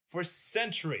Egypt for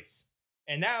centuries.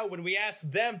 And now when we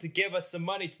ask them to give us some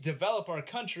money to develop our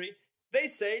country, they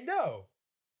say no.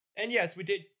 And yes, we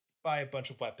did buy a bunch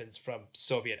of weapons from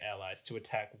Soviet allies to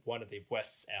attack one of the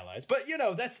West's allies. But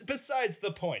that's besides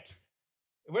the point.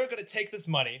 We're going to take this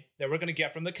money that we're going to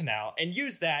get from the canal and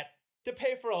use that to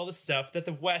pay for all the stuff that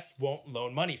the West won't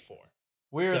loan money for.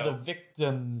 We're the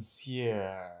victims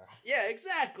here. Yeah,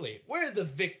 exactly. We're the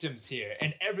victims here.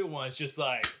 And everyone's just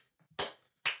like,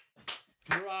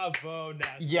 bravo,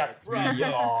 Nasser. Yes, bravo. we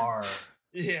are.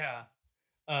 Yeah.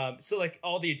 So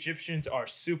all the Egyptians are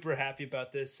super happy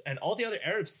about this, and all the other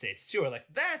Arab states too are like,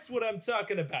 that's what I'm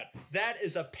talking about. That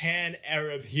is a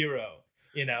pan-Arab hero,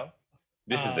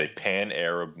 This is a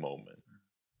pan-Arab moment.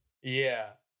 Yeah.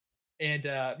 And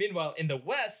meanwhile, in the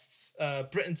West,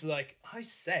 Britain's like,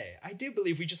 I do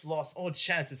believe we just lost all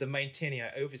chances of maintaining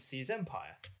our overseas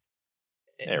empire.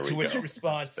 To which the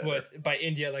response was by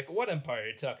India, what empire are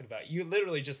you talking about? You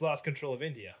literally just lost control of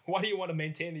India. Why do you want to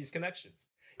maintain these connections?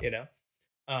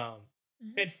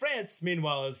 And France,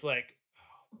 meanwhile, is like,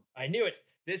 oh, I knew it.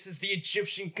 This is the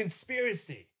Egyptian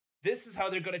conspiracy. This is how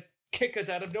they're going to kick us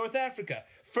out of North Africa.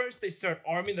 First, they start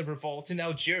arming the revolts in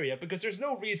Algeria because there's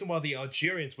no reason why the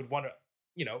Algerians would want to,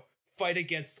 fight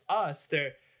against us.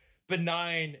 They're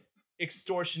benign,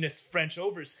 extortionist French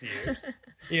overseers,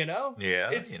 Yeah,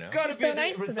 It's got to be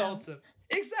the result of...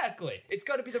 Exactly. It's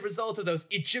got to be the result of those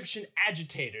Egyptian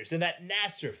agitators and that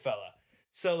Nasser fella.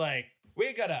 So,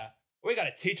 we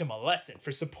gotta teach them a lesson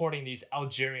for supporting these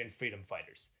Algerian freedom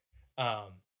fighters.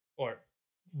 Or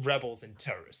rebels and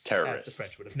terrorists, as the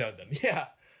French would have known them. Yeah.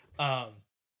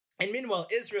 And meanwhile,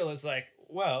 Israel is like,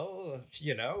 well,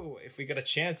 if we get a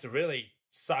chance to really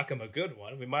sock them a good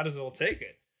one, we might as well take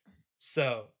it.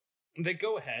 So they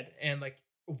go ahead and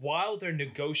while they're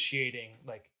negotiating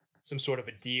some sort of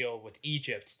a deal with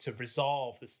Egypt to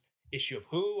resolve this issue of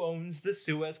who owns the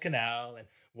Suez Canal and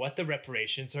what the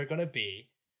reparations are going to be,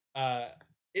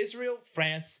 Israel,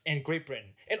 France, and Great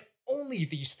Britain, and only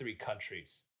these three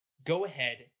countries, go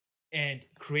ahead and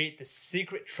create the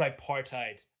secret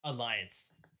tripartite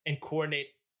alliance and coordinate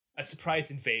a surprise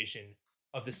invasion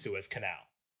of the Suez Canal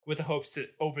with the hopes to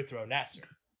overthrow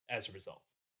Nasser as a result.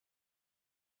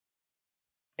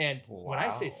 And when I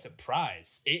say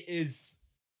surprise, it's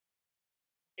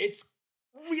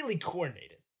really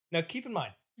coordinated. Now, keep in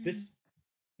mind, this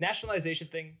nationalization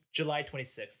thing, July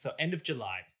 26th, so end of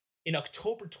July. In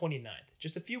October 29th,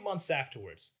 just a few months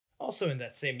afterwards, also in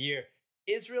that same year,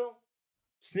 Israel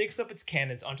sneaks up its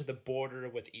cannons onto the border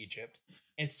with Egypt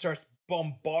and starts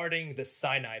bombarding the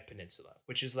Sinai Peninsula,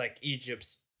 which is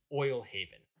Egypt's oil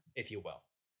haven, if you will.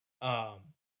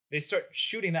 They start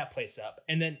shooting that place up,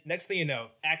 and then next thing you know,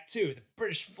 Act 2, the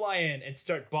British fly in and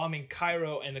start bombing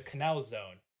Cairo and the Canal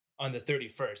Zone on the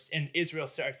 31st, and Israel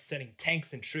starts sending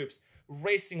tanks and troops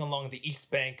racing along the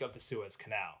east bank of the Suez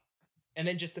Canal. And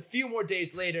then just a few more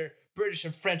days later, British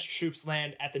and French troops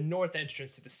land at the north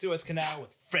entrance to the Suez Canal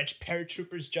with French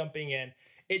paratroopers jumping in.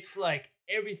 It's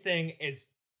everything is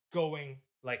going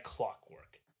like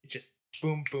clockwork. It's just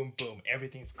boom, boom, boom.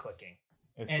 Everything's clicking.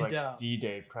 It's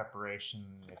D-Day preparation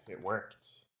if it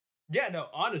worked. Yeah, no,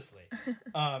 honestly.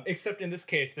 Except in this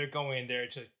case, they're going there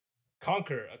to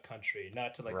conquer a country,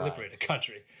 not to like Right. liberate a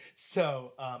country.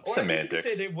 So, or I guess you Semantics. could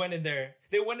say they went in there.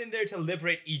 They went in there to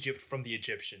liberate Egypt from the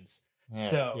Egyptians. Yes,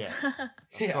 So- yes. Of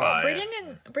Yeah.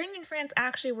 course. Britain and France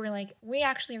actually were like, we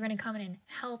actually are going to come in and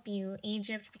help you,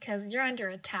 Egypt, because you're under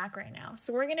attack right now.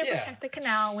 So we're going to Yeah. protect the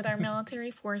canal with our military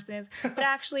forces, but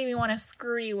actually we want to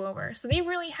screw you over. So they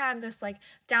really had this like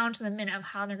down to the minute of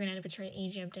how they're going to betray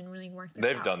Egypt and really work this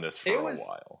They've out. done this for It a was-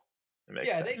 while. It makes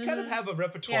Yeah, sense. they kind of have a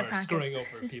repertoire Yeah, of practice. screwing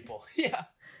over people. Yeah.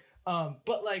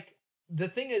 But like the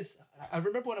thing is, I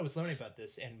remember when I was learning about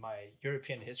this in my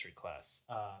European history class.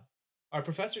 Our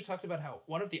professor talked about how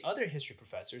one of the other history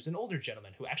professors, an older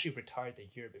gentleman who actually retired the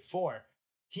year before,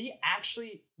 he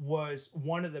actually was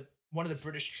one of the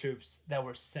British troops that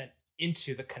were sent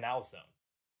into the Canal Zone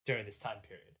during this time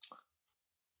period.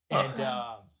 And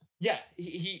yeah,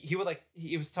 he would like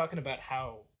he was talking about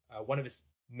how one of his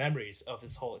memories of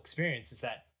this whole experience is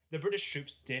that the British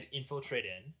troops did infiltrate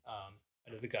in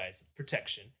under the guise of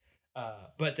protection,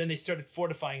 but then they started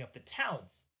fortifying up the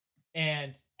towns.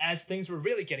 And as things were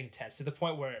really getting tense to the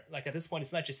point where, like at this point,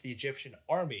 it's not just the Egyptian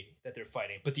army that they're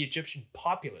fighting, but the Egyptian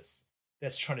populace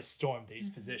that's trying to storm these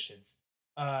positions.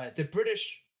 The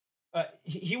British,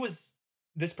 he was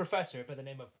this professor by the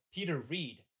name of Peter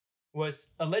Reed,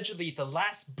 was allegedly the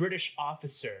last British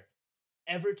officer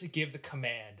ever to give the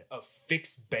command of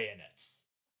fixed bayonets.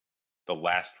 The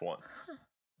last one.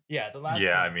 Yeah, the last.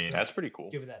 Yeah, one I mean, to That's pretty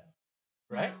cool. give that,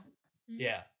 right? Wow.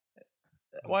 Yeah.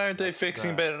 Why aren't they That's,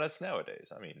 fixing bayonets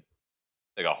nowadays? I mean,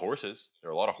 they got horses. There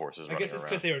are a lot of horses I running guess it's around.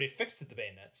 because they already fixed the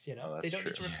bayonets. You know, Oh, they that's don't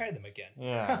need to true. repair them again.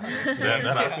 Yeah. They're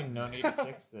not- No need to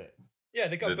fix it. Yeah,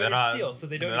 they got They're better not, steel, so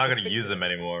they don't. they're not need going to to fix use it. them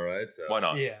anymore, right? So Why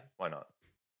not? Yeah. Why not?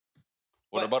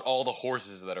 What But- about all the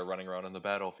horses that are running around in the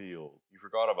battlefield? You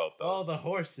forgot about those. All the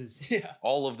horses. Yeah.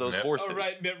 All of those Yep. horses. All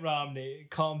right, Mitt Romney,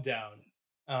 calm down.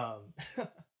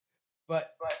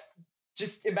 But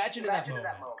just imagine in that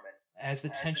moment, as the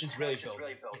tensions really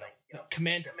building, the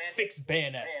command to fix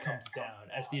bayonets comes down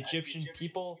as the Egyptian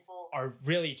people are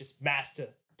really just massed to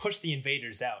push the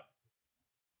invaders out.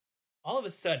 All of a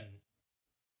sudden,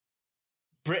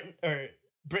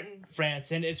 Britain,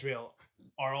 France, and Israel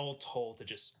are all told to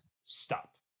just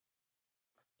stop.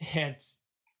 And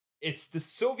it's the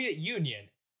Soviet Union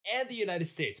and the United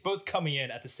States both coming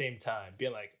in at the same time,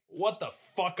 being like, what the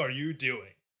fuck are you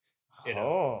doing? You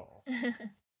know? Oh.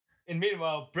 And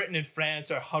meanwhile, Britain and France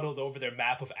are huddled over their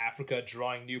map of Africa,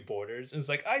 drawing new borders. And it's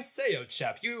like, I say, oh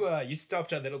chap, you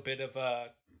stopped a little bit of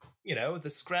the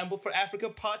scramble for Africa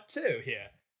part 2 here.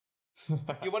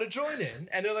 You want to join in?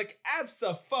 And they're like,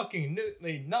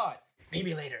 abso-fucking-lutely not.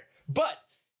 Maybe later. But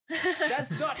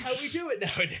that's not how we do it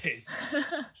nowadays.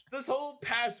 This whole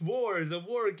past war is a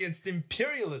war against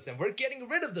imperialism. We're getting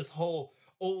rid of this whole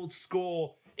old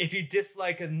school, if you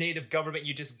dislike a native government,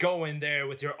 you just go in there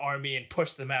with your army and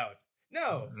push them out.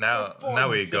 No. now reform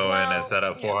we the go in Well, and set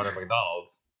up yeah. 400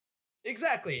 McDonald's.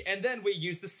 Exactly. And then we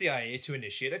use the CIA to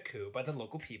initiate a coup by the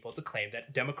local people to claim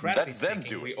that democratically That's them speaking,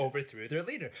 doing we it. overthrew their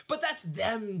leader. But that's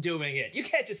them doing it. You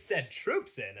can't just send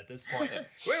troops in at this point.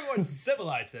 We're more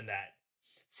civilized than that.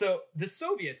 So the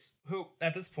Soviets, who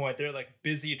at this point, they're like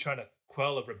busy trying to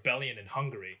quell a rebellion in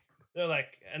Hungary. They're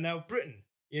like, and now Britain,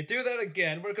 you do that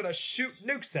again, we're going to shoot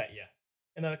nukes at you.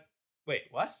 And they're like, wait,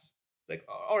 what? It's like,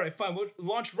 all right, fine, we'll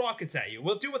launch rockets at you.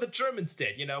 We'll do what the Germans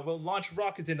did, we'll launch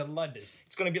rockets into London.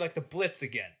 It's going to be like the Blitz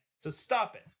again. So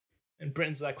stop it. And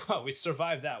Britain's like, well, we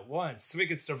survived that once. We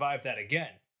could survive that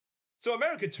again. So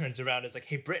America turns around and is like,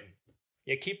 hey, Britain,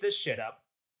 you keep this shit up.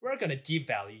 We're going to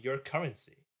devalue your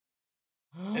currency.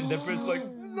 And the Brits like,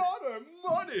 not our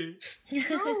money.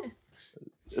 No.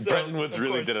 So, Bretton Woods of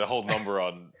really course- did a whole number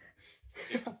on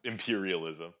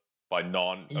imperialism by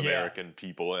non-American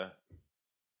people. Yeah.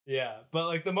 Yeah, but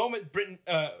like the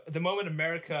moment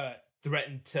America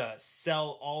threatened to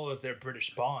sell all of their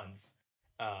British bonds,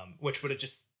 which would have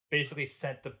just basically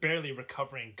sent the barely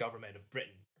recovering government of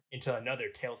Britain into another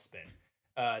tailspin.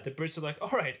 The Brits were like, all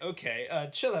right, okay,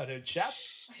 chill out, old chap.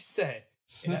 I say,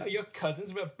 your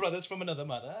cousins, we're brothers from another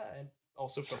mother, and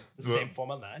also from the same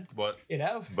form of land, But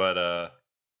But,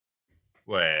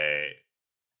 wait.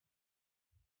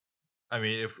 I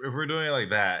mean, if we're doing it like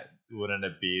that, wouldn't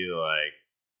it be like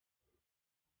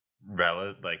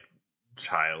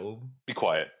child? Be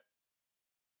quiet.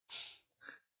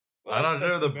 well, I'm not sure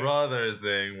that's the America. brothers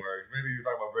thing works. Maybe you're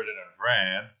talking about Britain and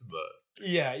France, but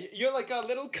Yeah, you're like a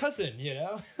little cousin,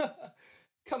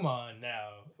 Come on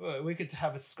now. We could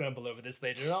have a scramble over this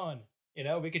later on.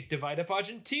 We could divide up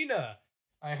Argentina.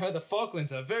 I heard the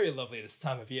Falklands are very lovely this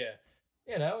time of year.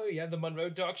 You have the Monroe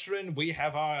Doctrine. We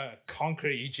have our conquer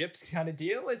Egypt kind of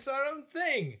deal. It's our own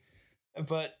thing.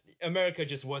 But America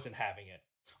just wasn't having it.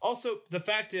 Also, the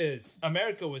fact is,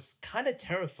 America was kind of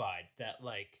terrified that,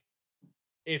 like,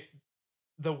 if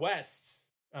the West,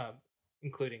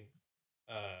 including,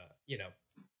 you know,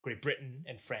 Great Britain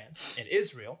and France and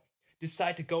Israel,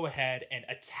 decide to go ahead and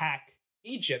attack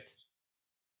Egypt,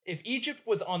 if Egypt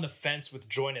was on the fence with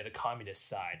joining the communist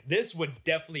side, this would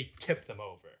definitely tip them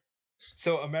over.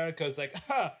 So America's like,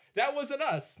 that wasn't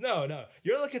us. No.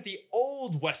 You're looking at the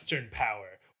old Western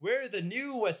power. We're the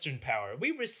new Western power.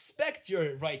 We respect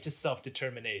your right to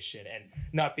self-determination and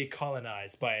not be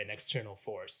colonized by an external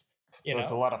force. So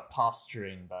it's a lot of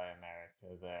posturing by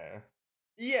America there.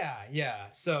 Yeah.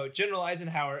 So General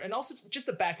Eisenhower, and also just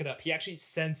to back it up, he actually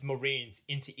sends Marines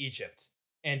into Egypt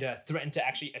and threatened to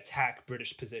actually attack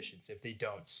British positions if they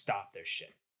don't stop their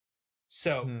shit.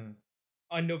 So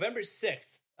on November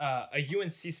 6th, a UN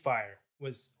ceasefire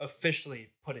was officially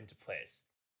put into place.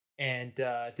 And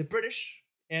the British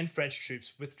and French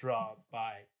troops withdraw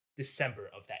by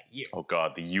December of that year. Oh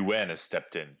god, the UN has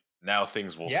stepped in. Now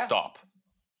things will stop.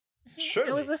 Surely.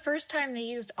 It was the first time they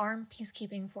used armed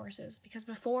peacekeeping forces, because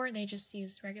before they just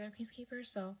used regular peacekeepers,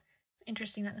 so it's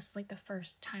interesting that this is like the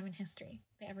first time in history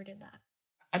they ever did that.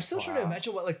 I'm still trying to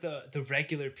imagine what like the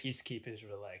regular peacekeepers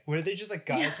were like. Were they just like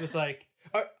guys with like...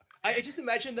 I just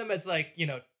imagine them as like, you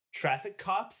know, traffic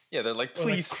cops. Yeah, they're like,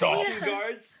 please like, stop. crossing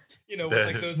guards, you know, with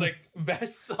like those like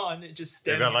vests on and just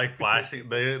They standing. got like flashing.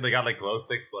 They got like glow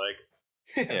sticks.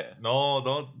 Like, Yeah. no,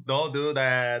 don't do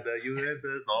that. The UN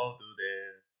says don't do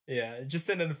that. Yeah, just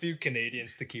sending a few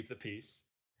Canadians to keep the peace.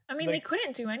 I mean, Like- they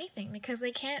couldn't do anything because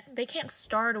they can't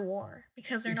start a war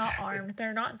because they're not armed.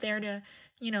 They're not there to,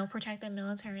 you know, protect them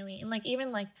militarily. And like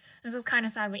even like this is kind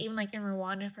of sad, but even like in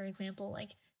Rwanda, for example,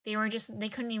 like they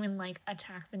couldn't even like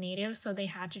attack the natives, so they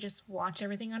had to just watch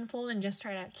everything unfold and just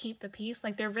try to keep the peace.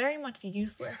 Like they're very much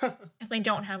useless if they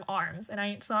don't have arms. And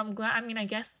I'm glad. I mean, I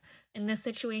guess in this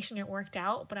situation it worked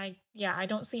out, but I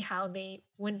don't see how they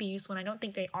would be useful. And I don't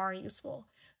think they are useful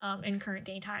in current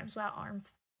day times without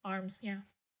arms.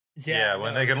 Yeah,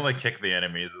 when they could like kick the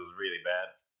enemies, it was really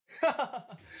bad.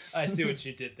 I see what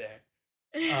you did there.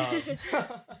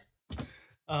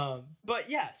 But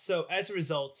yeah, so as a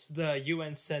result, the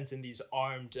UN sends in these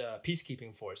armed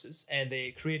peacekeeping forces, and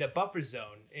they create a buffer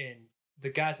zone in the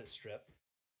Gaza Strip,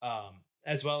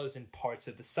 as well as in parts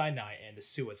of the Sinai and the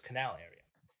Suez Canal area.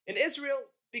 In Israel,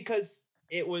 because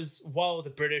it was while the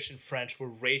British and French were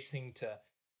racing to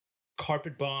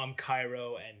carpet bomb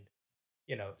Cairo and,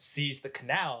 you know, seize the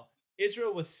canal,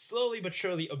 Israel was slowly but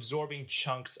surely absorbing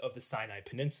chunks of the Sinai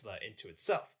Peninsula into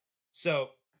itself. So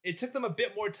it took them a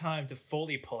bit more time to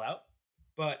fully pull out,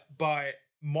 but by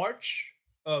March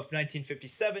of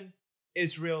 1957,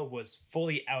 Israel was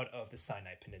fully out of the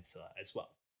Sinai Peninsula as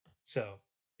well. So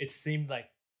it seemed like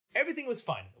everything was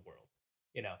fine in the world.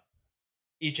 You know,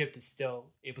 Egypt is still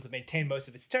able to maintain most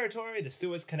of its territory. The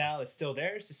Suez Canal is still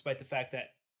theirs, despite the fact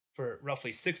that for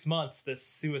roughly 6 months, the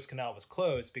Suez Canal was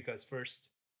closed because first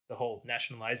the whole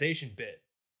nationalization bit,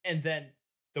 and then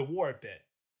the war bit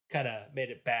kind of made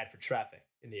it bad for traffic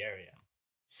in the area.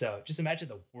 So just imagine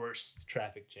the worst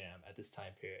traffic jam at this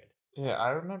time period. Yeah,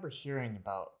 I remember hearing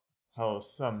about how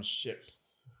some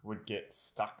ships would get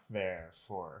stuck there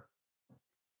for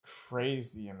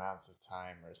crazy amounts of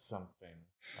time or something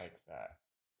like that.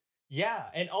 Yeah,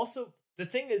 and also the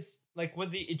thing is, like,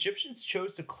 when the Egyptians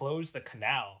chose to close the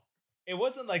canal, it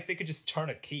wasn't like they could just turn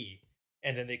a key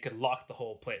and then they could lock the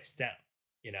whole place down,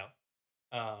 you know?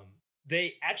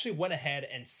 They actually went ahead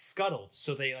and scuttled,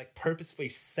 so they like purposefully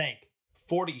sank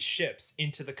 40 ships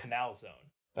into the canal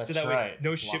zone. That's so that right. way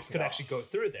no ships could actually go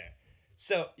through there.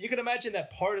 So you can imagine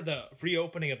that part of the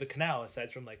reopening of the canal,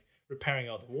 aside from like repairing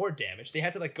all the war damage, they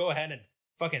had to like go ahead and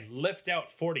fucking lift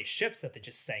out 40 ships that they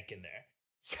just sank in there.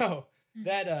 So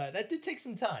that did take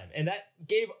some time, and that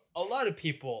gave a lot of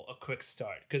people a quick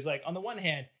start. Because like on the one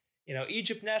hand, you know,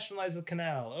 Egypt nationalized the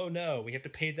canal. Oh no, we have to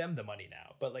pay them the money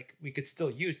now, but like we could still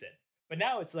use it. But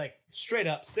now it's like straight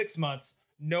up 6 months,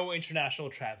 no international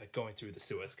traffic going through the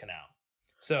Suez Canal.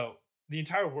 So the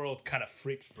entire world kind of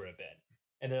freaked for a bit,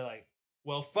 and they're like,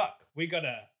 well, fuck, we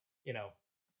gotta, you know,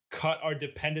 cut our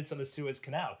dependence on the Suez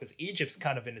Canal, because Egypt's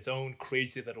kind of in its own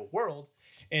crazy little world.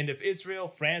 And if Israel,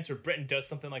 France, or Britain does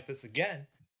something like this again,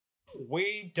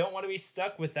 we don't want to be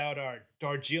stuck without our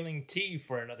Darjeeling tea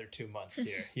for another 2 months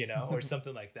here, you know, or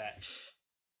something like that.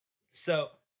 So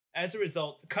as a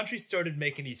result, the country started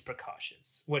making these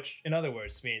precautions, which in other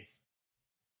words means,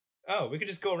 oh, we could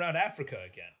just go around Africa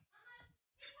again.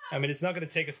 I mean, it's not going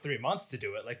to take us 3 months to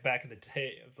do it, like back in the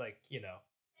day of, like, you know,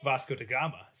 Vasco da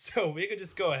Gama. So we could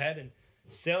just go ahead and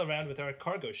sail around with our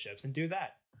cargo ships and do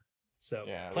that. So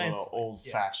Yeah, a plans, little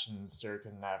old-fashioned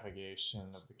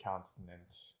circumnavigation of the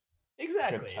continent.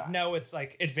 Exactly. Good Now with times.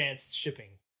 like advanced shipping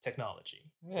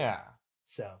technology. Yeah.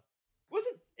 So,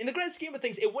 wasn't in the grand scheme of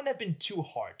things, it wouldn't have been too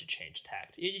hard to change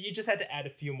tact. You just had to add a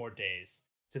few more days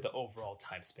to the overall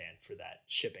time span for that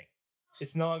shipping.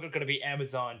 It's no longer going to be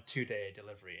Amazon 2-day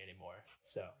delivery anymore.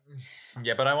 So,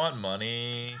 Yeah, but I want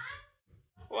money.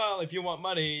 well, if you want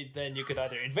money, then you could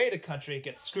either invade a country and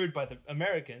get screwed by the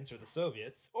Americans or the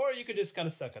Soviets, or you could just kind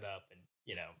of suck it up and,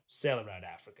 sail around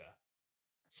Africa.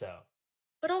 So,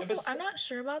 But also, bes- I'm not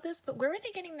sure about this, but where were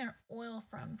they getting their oil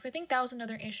from? Because I think that was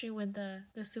another issue with the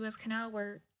Suez Canal,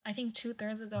 where I think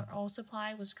 2/3 of their oil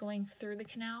supply was going through the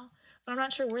canal. But I'm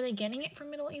not sure, were they getting it from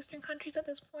Middle Eastern countries at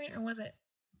this point, or was it?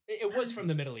 it was from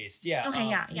the Middle East, yeah. Okay,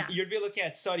 yeah. You'd be looking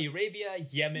at Saudi Arabia,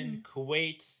 Yemen,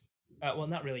 Kuwait. Well,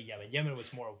 not really Yemen. Yemen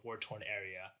was more a war-torn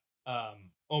area.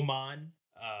 Oman,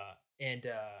 and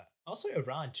also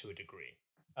Iran to a degree.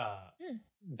 And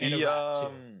Iraq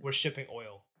too. Were shipping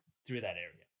oil through that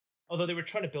area. Although they were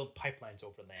trying to build pipelines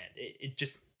over land, it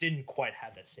just didn't quite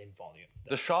have that same volume.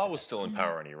 The Shah was still in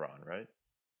power in Iran, right?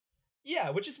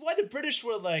 Yeah, which is why the British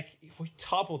were like, we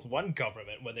toppled one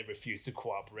government when they refused to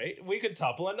cooperate. We could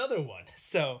topple another one.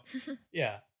 So,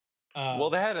 yeah.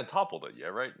 Well, they hadn't toppled it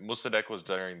yet, right? Mossadegh was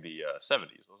during the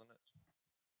 70s, wasn't it?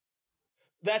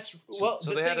 That's, So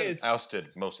the they thing hadn't is...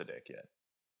 ousted Mossadegh yet.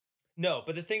 No,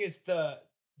 but the thing is the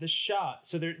Shah,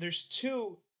 so there's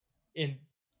two in,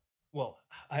 well,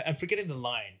 I'm forgetting the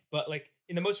line, but like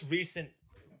in the most recent,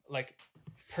 like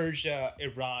Persia,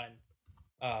 Iran,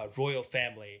 royal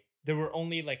family, there were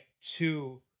only like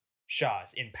two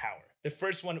Shahs in power. The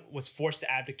first one was forced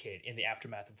to abdicate in the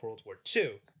aftermath of World War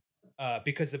II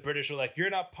because the British were like, you're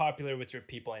not popular with your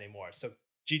people anymore. So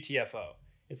GTFO.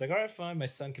 It's like, all right, fine, my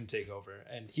son can take over.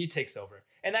 And he takes over.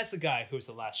 And that's the guy who's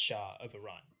the last Shah of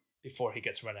Iran before he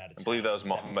gets run out of time. I believe that was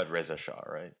Mohammad Reza Shah,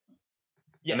 right?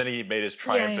 Yes. And then he made his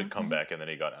triumphant comeback, and then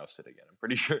he got ousted again. I'm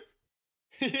pretty sure.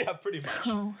 Yeah, pretty much.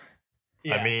 Oh.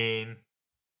 Yeah. I mean,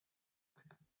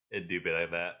 it do be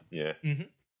like that. Yeah. Mm-hmm.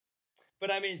 But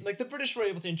I mean, like the British were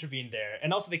able to intervene there,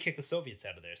 and also they kicked the Soviets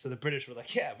out of there. So the British were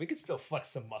like, yeah, we could still flex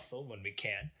some muscle when we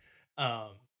can.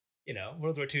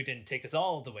 World War II didn't take us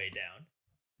all the way down.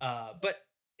 But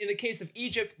in the case of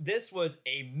Egypt, this was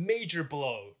a major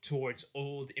blow towards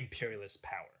old imperialist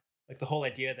power. Like the whole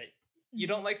idea that you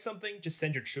don't like something, just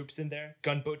send your troops in there,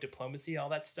 gunboat diplomacy, all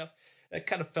that stuff. That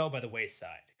kind of fell by the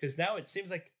wayside. Because now it seems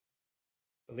like,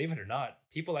 believe it or not,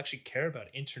 people actually care about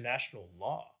international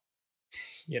law.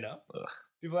 Ugh.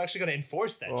 People are actually going to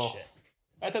enforce that shit.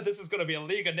 I thought this was going to be a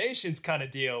League of Nations kind of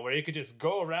deal where you could just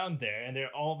go around there and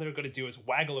all they're going to do is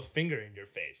waggle a finger in your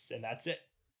face and that's it.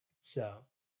 So,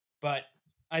 but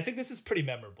I think this is pretty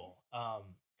memorable.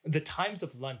 The Times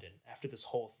of London, after this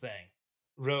whole thing,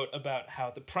 wrote about how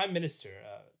the Prime Minister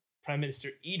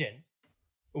Eden,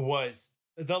 was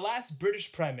the last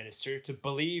British Prime Minister to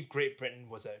believe Great Britain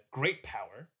was a great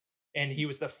power, and he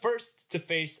was the first to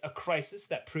face a crisis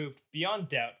that proved beyond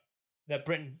doubt that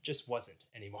Britain just wasn't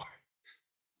anymore.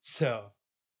 So,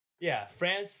 yeah,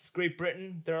 France, Great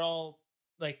Britain, they're all,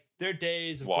 like, their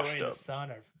days of Washed glory in the up.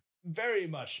 sun are very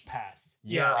much past.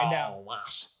 You're and all now,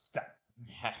 washed up.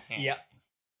 yeah.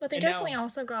 But they And definitely now-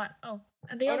 also got no,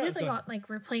 definitely go got like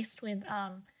replaced with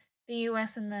the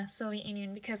US and the Soviet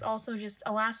Union, because also just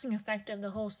a lasting effect of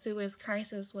the whole Suez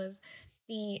crisis was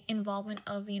the involvement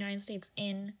of the United States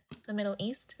in the Middle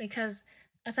East, because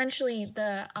essentially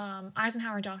the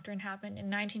Eisenhower Doctrine happened in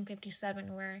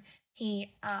 1957, where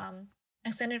he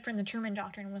extended from the Truman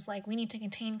Doctrine and was like, we need to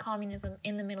contain communism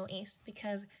in the Middle East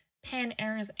because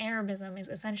Pan-Arabism is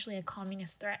essentially a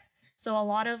communist threat. So a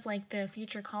lot of like the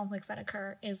future conflicts that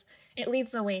occur it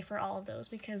leads the way for all of those,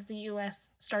 because the U.S.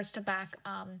 starts to back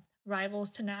rivals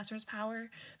to Nasser's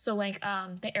power. So like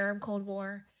the Arab Cold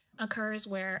War occurs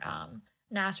where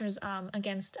Nasser's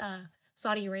against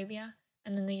Saudi Arabia,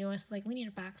 and then the U.S. is like, we need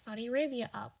to back Saudi Arabia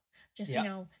up, just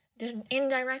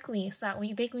indirectly, so that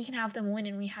we can have them win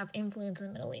and we have influence in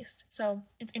the Middle East. So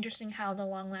it's interesting how the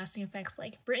long-lasting effects,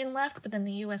 like Britain left, but then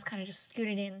the U.S. kind of just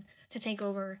scooted in to take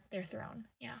over their throne.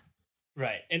 Yeah.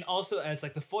 Right. And also as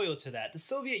like the foil to that, the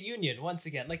Soviet Union, once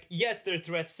again, like, yes, their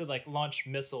threats to like launch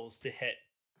missiles to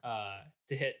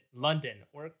hit London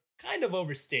were kind of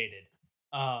overstated.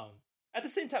 At the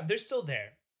same time, they're still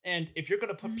there. And if you're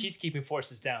going to put peacekeeping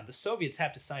forces down, the Soviets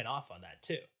have to sign off on that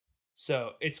too.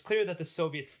 So it's clear that the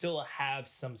Soviets still have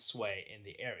some sway in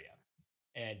the area.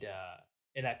 And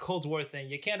in that Cold War thing,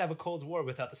 you can't have a Cold War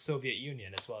without the Soviet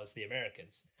Union as well as the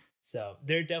Americans. So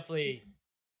they're definitely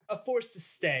a force to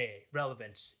stay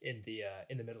relevant in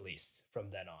the Middle East from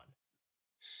then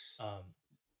on.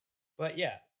 But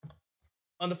yeah,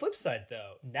 on the flip side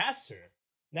though, Nasser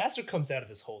Nasser comes out of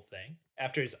this whole thing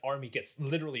after his army gets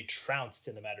literally trounced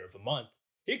in a matter of a month.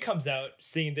 He comes out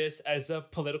seeing this as a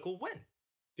political win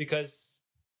because,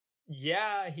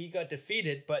 yeah, he got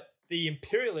defeated, but the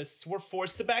imperialists were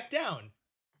forced to back down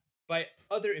by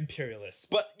other imperialists.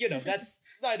 But, that's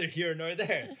neither here nor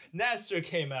there. Nasser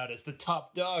came out as the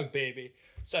top dog, baby.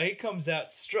 So he comes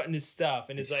out strutting his stuff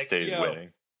and is like, stays winning.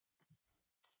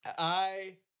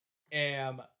 I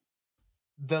am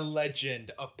the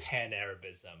legend of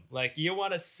Pan-Arabism. Like, you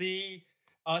want to see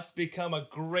us become a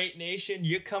great nation?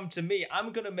 You come to me.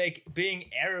 I'm going to make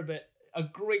being Arab a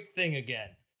great thing again.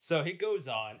 So he goes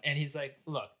on and he's like,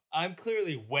 look, I'm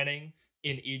clearly winning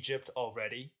in Egypt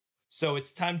already. So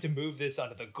it's time to move this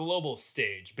onto the global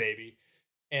stage, baby.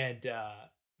 And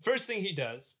first thing he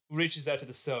does, reaches out to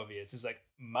the Soviets. He's like,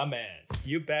 my man,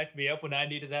 you backed me up when I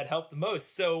needed that help the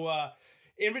most. So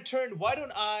in return, why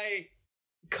don't I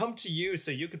come to you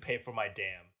so you could pay for my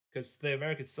dam? Because the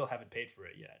Americans still haven't paid for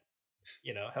it yet.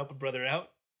 Help a brother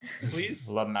out,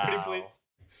 please. Pretty please.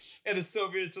 And the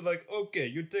Soviets were like, okay,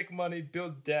 you take money,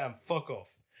 build dam, fuck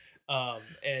off.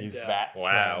 And He's that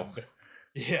wow. friend.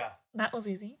 Yeah. That was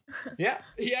easy. Yeah,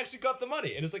 he actually got the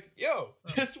money. And it's like, yo,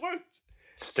 this worked.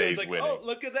 Stays so it's like, winning. oh,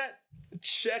 look at that.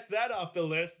 Check that off the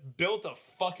list. Built a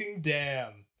fucking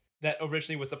dam. That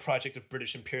originally was the project of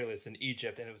British imperialists in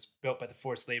Egypt, and it was built by the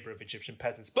forced labor of Egyptian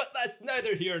peasants. But that's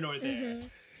neither here nor there.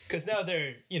 Because now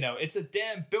they're, it's a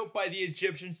dam built by the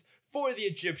Egyptians, for the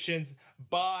Egyptians,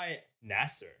 by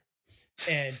Nasser.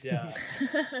 And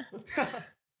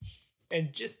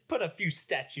and just put a few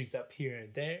statues up here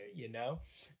and there,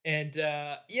 And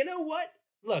you know what?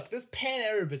 Look, this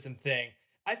Pan-Arabism thing,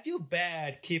 I feel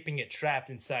bad keeping it trapped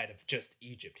inside of just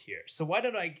Egypt here. So why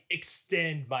don't I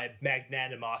extend my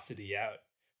magnanimosity out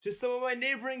to some of my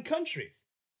neighboring countries?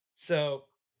 So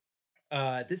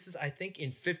this is, I think,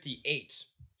 in 58,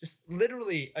 just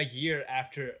literally a year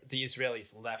after the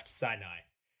Israelis left Sinai.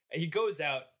 He goes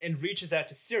out and reaches out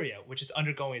to Syria, which is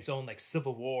undergoing its own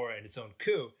civil war and its own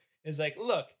coup. And is like,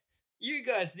 look, you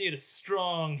guys need a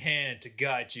strong hand to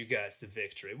guide you guys to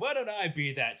victory. Why don't I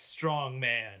be that strong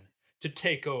man to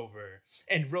take over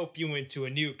and rope you into a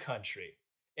new country?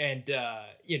 And,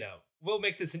 we'll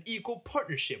make this an equal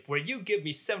partnership where you give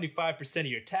me 75% of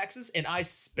your taxes and I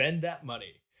spend that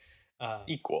money.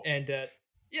 Equal. And,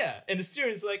 and the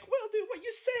Syrians are like, we'll do what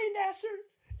you say, Nasser.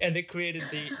 And they created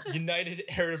the United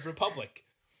Arab Republic.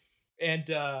 And,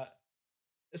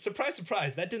 surprise,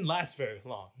 surprise, that didn't last very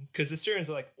long. Because the Syrians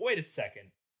are like, wait a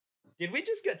second. Did we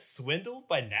just get swindled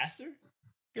by Nasser?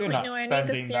 You're Wait, not no, I need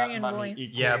the spending that Syrian money voice.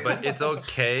 equally. Yeah, but it's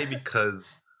okay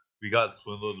because we got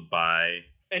swindled by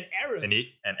An Arab.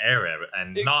 an Arab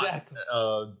and Exactly. not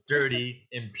a dirty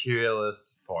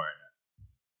imperialist foreigner.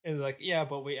 And they're like, yeah,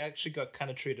 but we actually got kind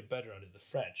of treated better under the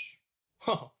French.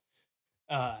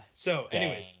 So,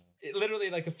 anyways, literally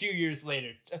a few years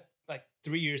later,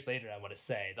 3 years later, I want to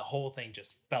say, the whole thing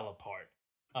just fell apart.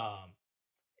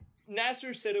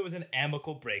 Nasser said it was an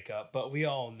amicable breakup, but we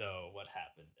all know what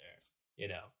happened there.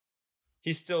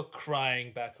 He's still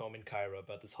crying back home in Cairo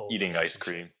about this whole Eating ice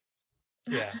cream.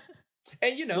 Yeah.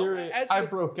 And, Syria, I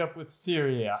broke up with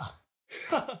Syria.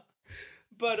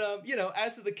 But,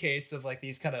 as with the case of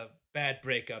these kind of bad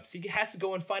breakups, he has to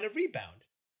go and find a rebound.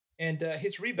 And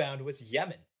his rebound was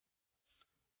Yemen.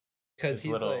 Because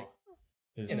he's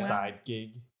his side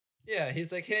gig. Yeah,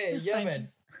 he's like, hey, His Yemen,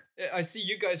 science. I see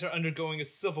you guys are undergoing a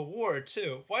civil war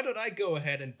too. Why don't I go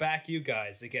ahead and back you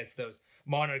guys against those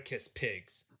monarchist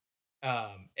pigs?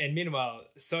 And meanwhile,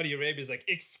 Saudi Arabia is like,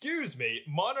 excuse me,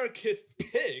 monarchist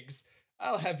pigs?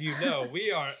 I'll have you know,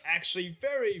 we are actually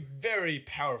very, very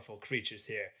powerful creatures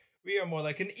here. We are more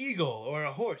like an eagle or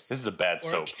a horse. This is a bad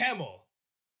or soap. a camel.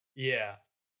 Yeah.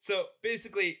 So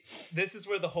basically, this is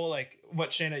where the whole what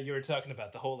Shaina you were talking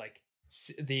about, the whole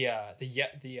the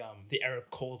Arab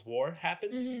Cold War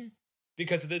happens. Mm-hmm.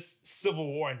 Because of this civil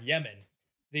war in Yemen.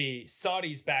 The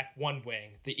Saudis back one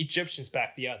wing, the Egyptians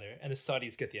back the other, and the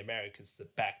Saudis get the Americans to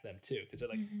back them too. Because they're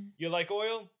like, you like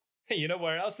oil? Hey, you know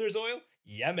where else there's oil?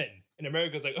 Yemen. And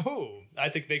America's like, oh, I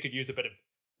think they could use a bit of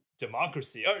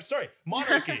democracy. Or sorry,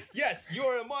 monarchy. Yes,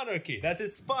 you're a monarchy. That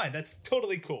is fine. That's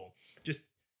totally cool. Just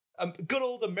good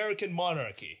old American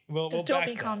monarchy. We'll Don't back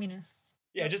be that. communists.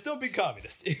 Yeah, just don't be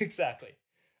communist. Exactly.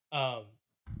 And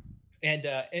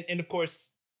of course,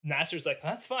 Nasser's like,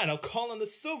 that's fine. I'll call on the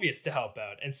Soviets to help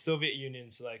out. And Soviet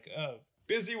Union's like, oh,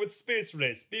 busy with space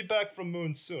race. Be back from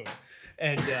moon soon.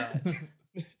 And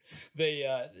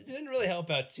they didn't really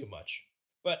help out too much.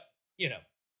 But,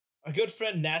 our good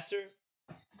friend Nasser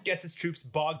gets his troops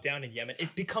bogged down in Yemen.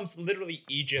 It becomes literally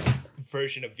Egypt's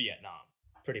version of Vietnam,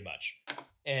 pretty much.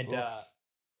 And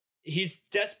he's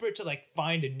desperate to like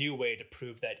find a new way to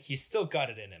prove that he's still got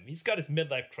it in him. He's got his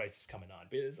midlife crisis coming on.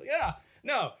 But he's like, yeah,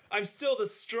 no, I'm still the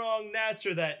strong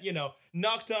Nasser that, you know,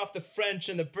 knocked off the French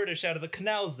and the British out of the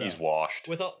Canal zone. He's washed.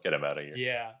 With all, Get him out of here.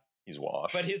 yeah. He's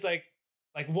washed. But he's like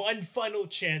one final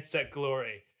chance at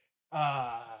glory.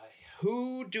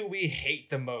 Who do we hate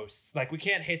the most? Like, we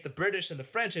can't hate the British and the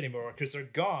French anymore because they're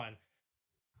gone.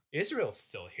 Israel's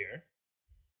still here.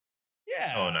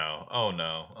 Yeah. Oh no. Oh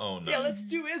no. Oh no. Yeah, let's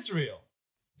do Israel.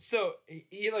 So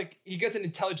he gets an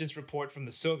intelligence report from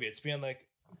the Soviets being like,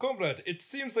 Comrade, it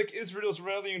seems like Israel's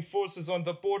rallying forces on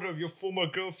the border of your former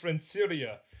girlfriend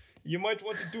Syria. You might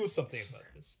want to do something about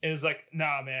this. And it's like,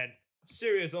 nah, man,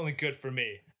 Syria's only good for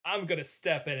me. I'm gonna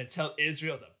step in and tell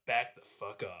Israel to back the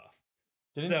fuck off.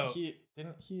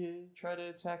 Didn't he try to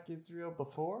attack Israel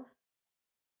before?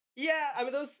 Yeah, I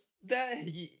mean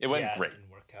It went great. That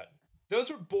didn't work out. Those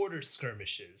were border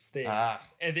skirmishes.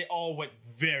 And they all went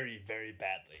very, very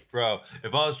badly. Bro,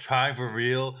 if I was trying for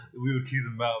real, we would keep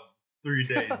them out 3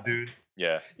 days, dude.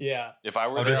 Yeah. Yeah. If I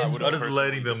were I'm there, just- I would I'm have just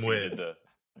letting them defeated win. the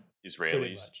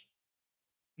Pretty Israelis.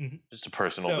 much. Just a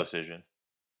personal So- decision.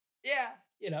 Yeah,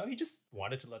 you know, he just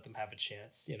wanted to let them have a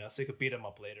chance, you know, so he could beat them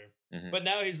up later. Mhm. But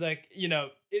now he's like, you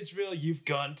know, Israel, you've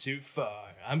gone too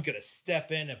far. I'm going to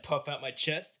step in and puff out my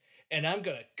chest, and I'm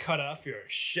going to cut off your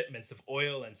shipments of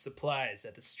oil and supplies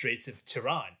at the Straits of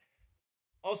Tehran.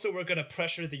 Also, we're going to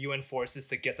pressure the UN forces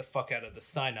to get the fuck out of the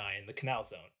Sinai and the Canal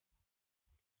Zone.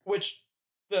 Which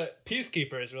the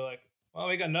peacekeepers were like, well,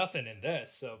 we got nothing in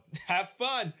this, so have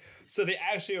fun. So they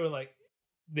actually were like,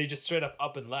 they just straight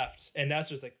up and left. And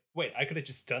Nasser's like, wait, I could have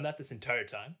just done that this entire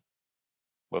time?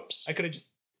 Whoops. I could have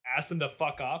just asked them to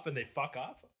fuck off and they fuck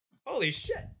off? Holy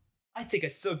shit. I think I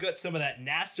still got some of that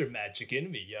Nasser magic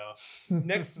in me, yo.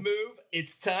 Next move,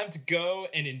 it's time to go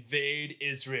and invade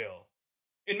Israel.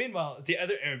 And meanwhile, the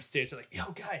other Arab states are like,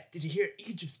 yo, guys, did you hear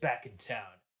Egypt's back in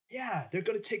town? Yeah, they're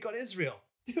going to take on Israel.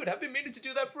 Dude, I've been meaning to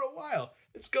do that for a while.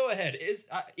 Let's go ahead.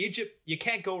 Egypt, you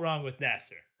can't go wrong with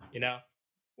Nasser, you know?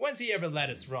 When's he ever led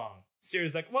us wrong?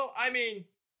 Syria's like, well, I mean,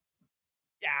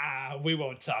 yeah, we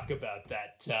won't talk about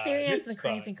that. Syria's It's the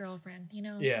crazy fine. girlfriend, you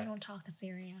know? Yeah. We don't talk to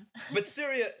Syria. But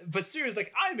Syria's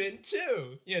like, I'm in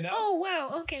too, you know? Oh,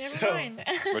 wow. Okay, never So- mind.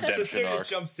 Redemption So Syria arc.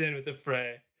 jumps in with the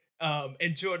fray.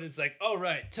 And Jordan's like, all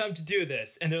right, time to do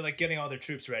this. And they're like getting all their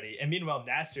troops ready. And meanwhile,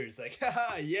 Nasser's like,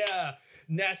 haha, yeah,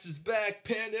 Nasser's back,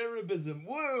 pan-Arabism,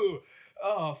 woo.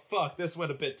 Oh, fuck, this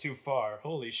went a bit too far.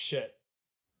 Holy shit.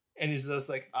 And he's just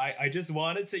like, I just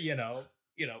wanted to, you know,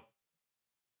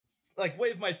 like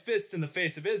wave my fist in the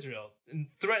face of Israel and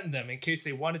threaten them in case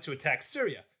they wanted to attack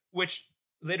Syria, which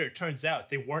later it turns out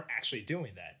they weren't actually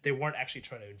doing that. They weren't actually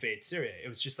trying to invade Syria. It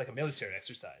was just like a military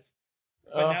exercise.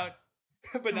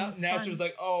 But now that's Nasser's fun.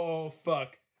 like, oh,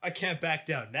 fuck, I can't back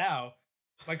down now.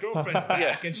 My girlfriend's back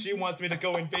Yeah. and she wants me to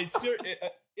go invade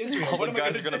Israel. All What the am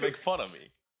I guys gonna are going to do? make fun of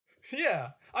me.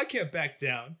 Yeah, I can't back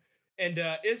down. And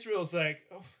Israel's like,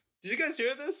 oh, did you guys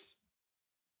hear this?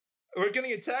 We're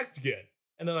getting attacked again.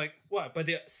 And they're like, what, by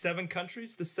the 7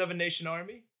 countries? The 7-nation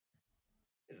army?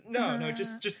 No,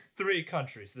 just 3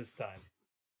 countries this time.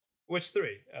 Which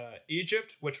 3?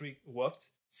 Egypt, which we whooped.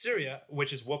 Syria,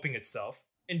 which is whooping itself.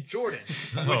 And Jordan.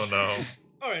 Oh no.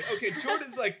 All right, okay,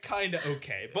 Jordan's like kind of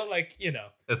okay. But like, you know.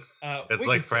 It's we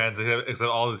like can France, except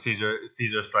all the Caesar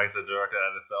strikes are directed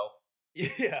at itself.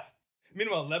 Yeah.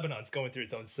 Meanwhile, Lebanon's going through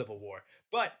its own civil war.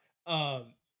 But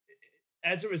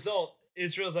as a result,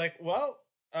 Israel's like, well,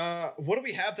 what do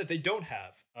we have that they don't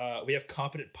have? We have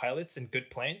competent pilots and good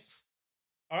planes.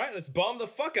 All right, let's bomb the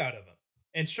fuck out of them.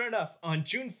 And sure enough, on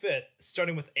June 5th,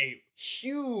 starting with a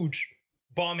huge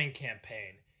bombing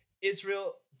campaign,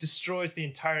 Israel destroys the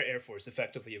entire air force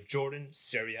effectively of Jordan,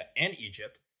 Syria, and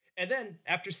Egypt. And then,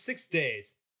 after 6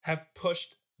 days, have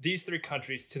pushed these 3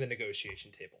 countries to the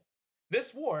negotiation table.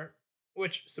 This war,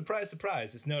 which, surprise,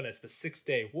 surprise, is known as the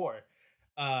 6-Day War,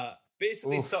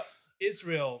 basically Oof. saw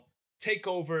Israel take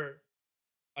over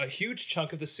a huge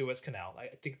chunk of the Suez Canal, I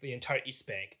think the entire East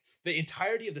Bank, the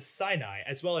entirety of the Sinai,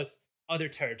 as well as other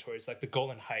territories like the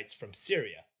Golan Heights from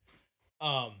Syria.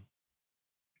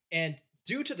 And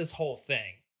due to this whole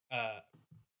thing,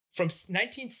 from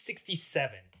 1967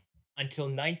 until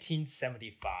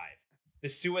 1975, the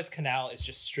Suez Canal is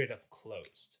just straight up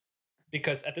closed.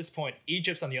 Because at this point,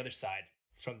 Egypt's on the other side.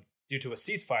 Due to a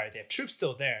ceasefire, they have troops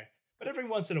still there, but every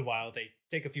once in a while, they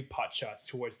take a few pot shots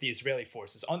towards the Israeli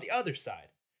forces on the other side.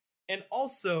 And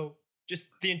also,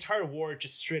 just the entire war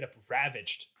just straight up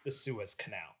ravaged the Suez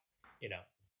Canal, you know?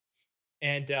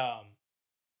 And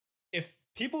if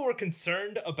people were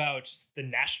concerned about the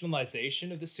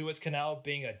nationalization of the Suez Canal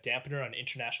being a dampener on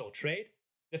international trade,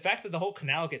 the fact that the whole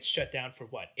canal gets shut down for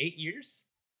what, 8 years?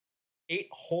 8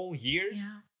 whole years?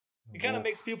 Yeah. It kind of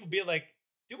makes people be like,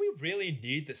 do we really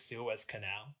need the Suez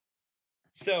Canal?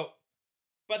 So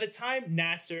by the time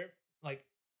Nasser like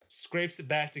scrapes it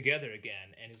back together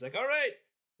again, and he's like, all right,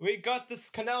 we got this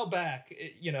canal back.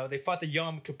 They fought the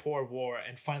Yom Kippur War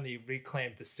and finally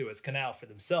reclaimed the Suez Canal for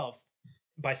themselves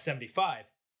by 75.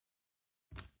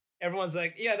 Everyone's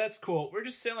like, yeah, that's cool. We're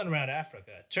just sailing around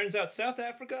Africa. Turns out South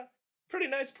Africa, pretty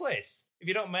nice place, if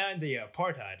you don't mind the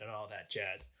apartheid and all that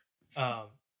jazz.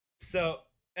 So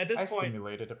at this point, I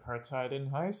simulated apartheid in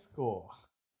high school.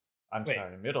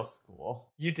 Middle school.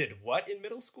 You did what in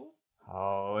middle school?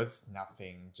 Oh, it's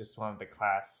nothing. Just one of the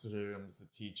classrooms, the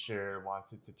teacher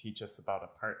wanted to teach us about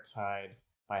apartheid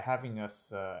by having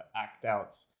us act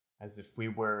out as if we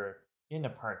were in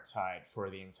apartheid for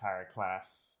the entire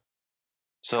class.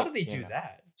 So how do they do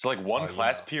that? So like one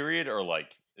class period, or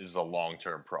like is a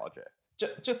long-term project?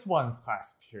 Just one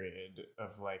class period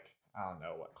of like, I don't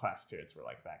know what class periods were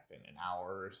like back then, an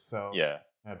hour or so. Yeah.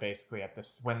 Basically,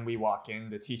 when we walk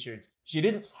in, the teacher, she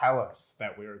didn't tell us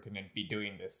that we were going to be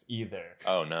doing this either.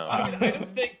 Oh, no. I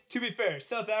don't think, to be fair,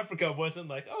 South Africa wasn't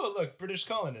like, oh, look, British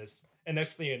colonists. And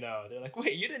next thing you know, they're like,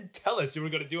 wait, you didn't tell us you were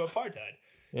going to do apartheid.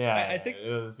 Yeah, I think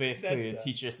it was basically the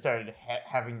teacher started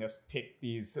having us pick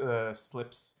these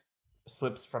slips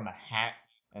from a hat,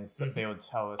 and so they would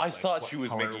tell us. I thought she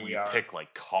was making you pick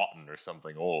like cotton or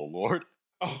something. Oh Lord!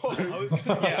 Oh, I was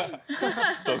gonna,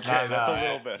 Okay, that's a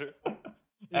little better.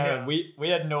 We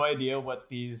had no idea what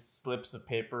these slips of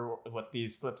paper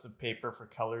for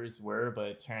colors were, but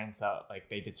it turns out like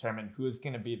they determined who's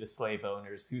going to be the slave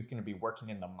owners, who's going to be working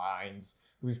in the mines,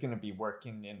 who's going to be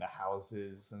working in the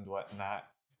houses and whatnot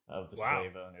of the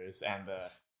slave owners, and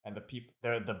the people.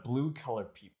 They're the blue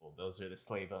colored people. Those are the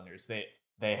slave owners.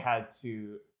 They had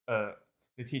to. The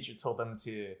teacher told them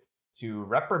to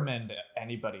reprimand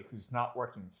anybody who's not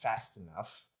working fast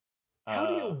enough. How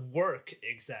do you work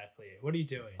exactly? What are you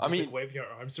doing? Just like waving your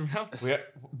arms around?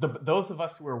 Those of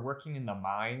us who were working in the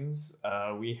mines,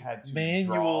 we had to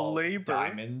manual draw labor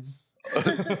diamonds.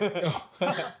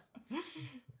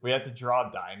 We had to draw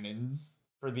diamonds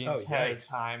for the entire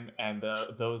time, and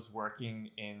those working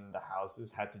in the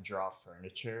houses had to draw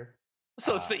furniture.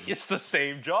 So it's the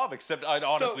same job, except I'd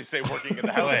honestly say working in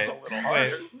the house is a little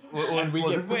harder. And we get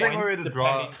points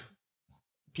depending.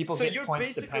 People get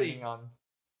points depending on.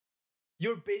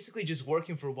 You're basically just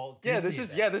working for Walt Disney.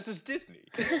 This is Disney.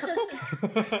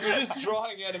 You're just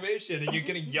drawing animation and you're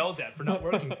getting yelled at for not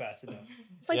working fast enough.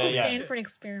 It's like the Stanford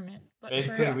experiment. But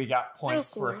basically, we got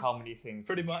points for how many things.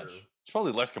 Pretty much. True. It's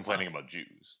probably less complaining about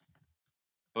Jews,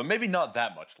 but maybe not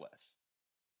that much less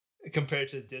compared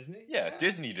to Disney. Yeah,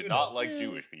 Disney did not like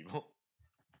Jewish people.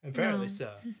 Apparently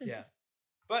so. Yeah,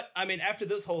 but I mean, after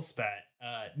this whole spat,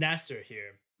 Nasser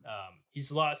here,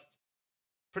 he's lost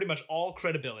pretty much all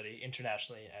credibility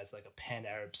internationally as like a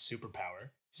pan-Arab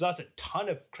superpower. He's lost a ton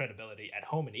of credibility at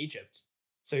home in Egypt.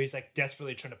 So he's like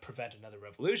desperately trying to prevent another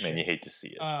revolution. Man, you hate to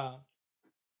see it.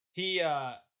 He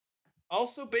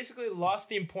also basically lost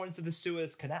the importance of the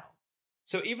Suez Canal.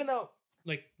 So even though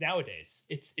like nowadays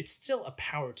it's still a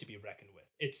power to be reckoned with.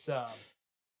 It's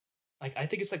like I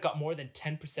think it's like got more than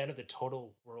 10% of the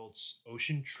total world's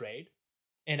ocean trade.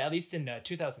 And at least in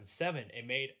 2007, it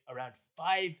made around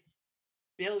 $5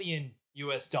 billion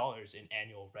US in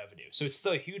annual revenue. So it's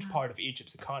still a huge part of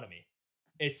Egypt's economy.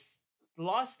 It's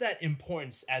lost that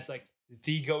importance as like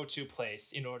the go-to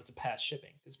place in order to pass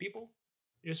shipping, because people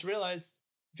just realized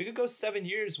if you could go 7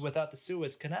 years without the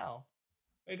Suez Canal,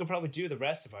 we could probably do the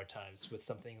rest of our times with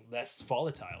something less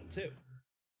volatile too.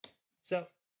 So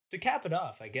to cap it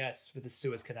off, I guess, with the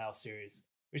Suez Canal series,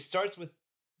 which starts with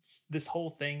this whole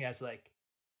thing as like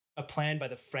a plan by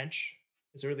the French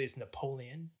as early as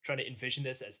Napoleon, trying to envision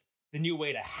this as the new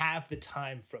way to have the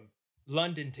time from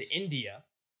London to India,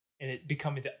 and it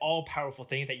becoming the all-powerful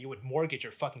thing that you would mortgage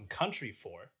your fucking country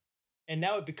for. And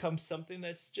now it becomes something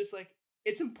that's just like,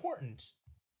 it's important.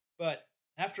 But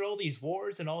after all these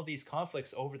wars and all these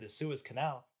conflicts over the Suez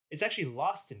Canal, it's actually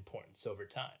lost importance over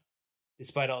time,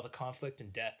 despite all the conflict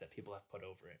and death that people have put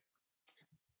over it.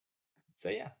 So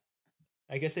yeah,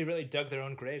 I guess they really dug their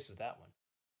own graves with that one.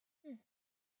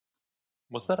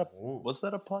 Was that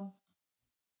a pun?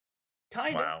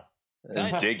 Kind of.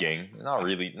 Wow. Digging. Not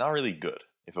really good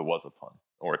if it was a pun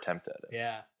or attempt at it.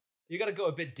 Yeah. You got to go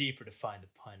a bit deeper to find the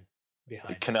pun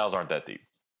behind it. Canals aren't that deep.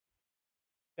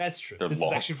 That's true. They're this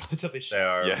long. is actually relatively They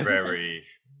are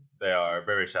they are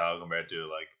very shallow compared to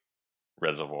like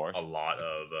reservoirs. A lot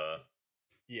of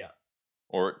yeah.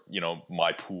 Or,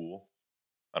 my pool.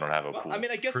 I don't have a pool. I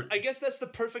mean, I guess that's the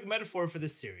perfect metaphor for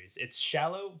this series. It's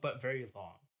shallow but very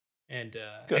long. And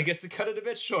Good. I guess to cut it a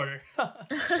bit shorter,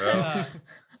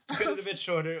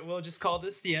 we'll just call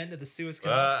this the end of the Suez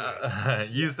Canal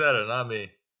series. You said it, not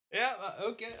me. Yeah,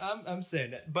 okay, I'm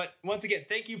saying it. But once again,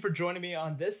 thank you for joining me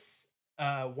on this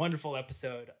wonderful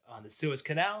episode on the Suez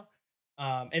Canal.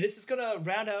 And this is going to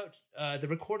round out the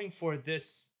recording for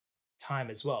this time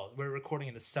as well. We're recording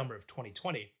in the summer of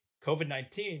 2020.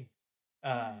 COVID-19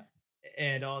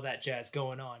 and all that jazz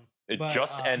going on. It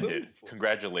just ended.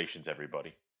 Congratulations,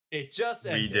 everybody. It just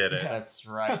ended. We did it. Yeah. That's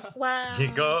right. Wow. You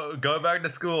go back to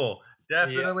school.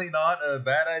 Definitely not a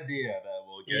bad idea. That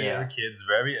will get your kids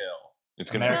very ill. It's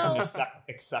gonna American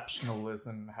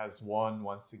exceptionalism has won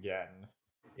once again.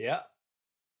 Yeah.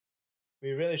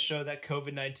 We really showed that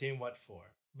COVID-19 what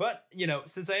for. But,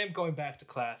 since I am going back to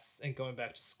class and going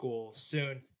back to school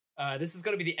soon, this is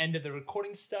going to be the end of the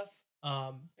recording stuff.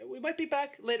 We might be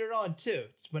back later on, too,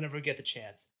 whenever we get the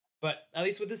chance. But at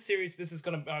least with this series, this is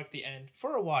going to mark the end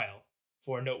for a while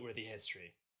for Noteworthy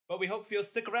History. But we hope you'll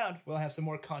stick around. We'll have some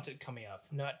more content coming up.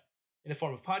 Not in the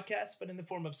form of podcasts, but in the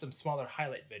form of some smaller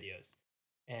highlight videos.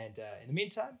 And in the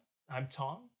meantime, I'm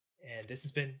Tong, and this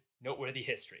has been Noteworthy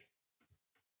History.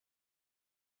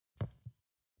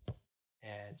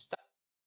 And stop.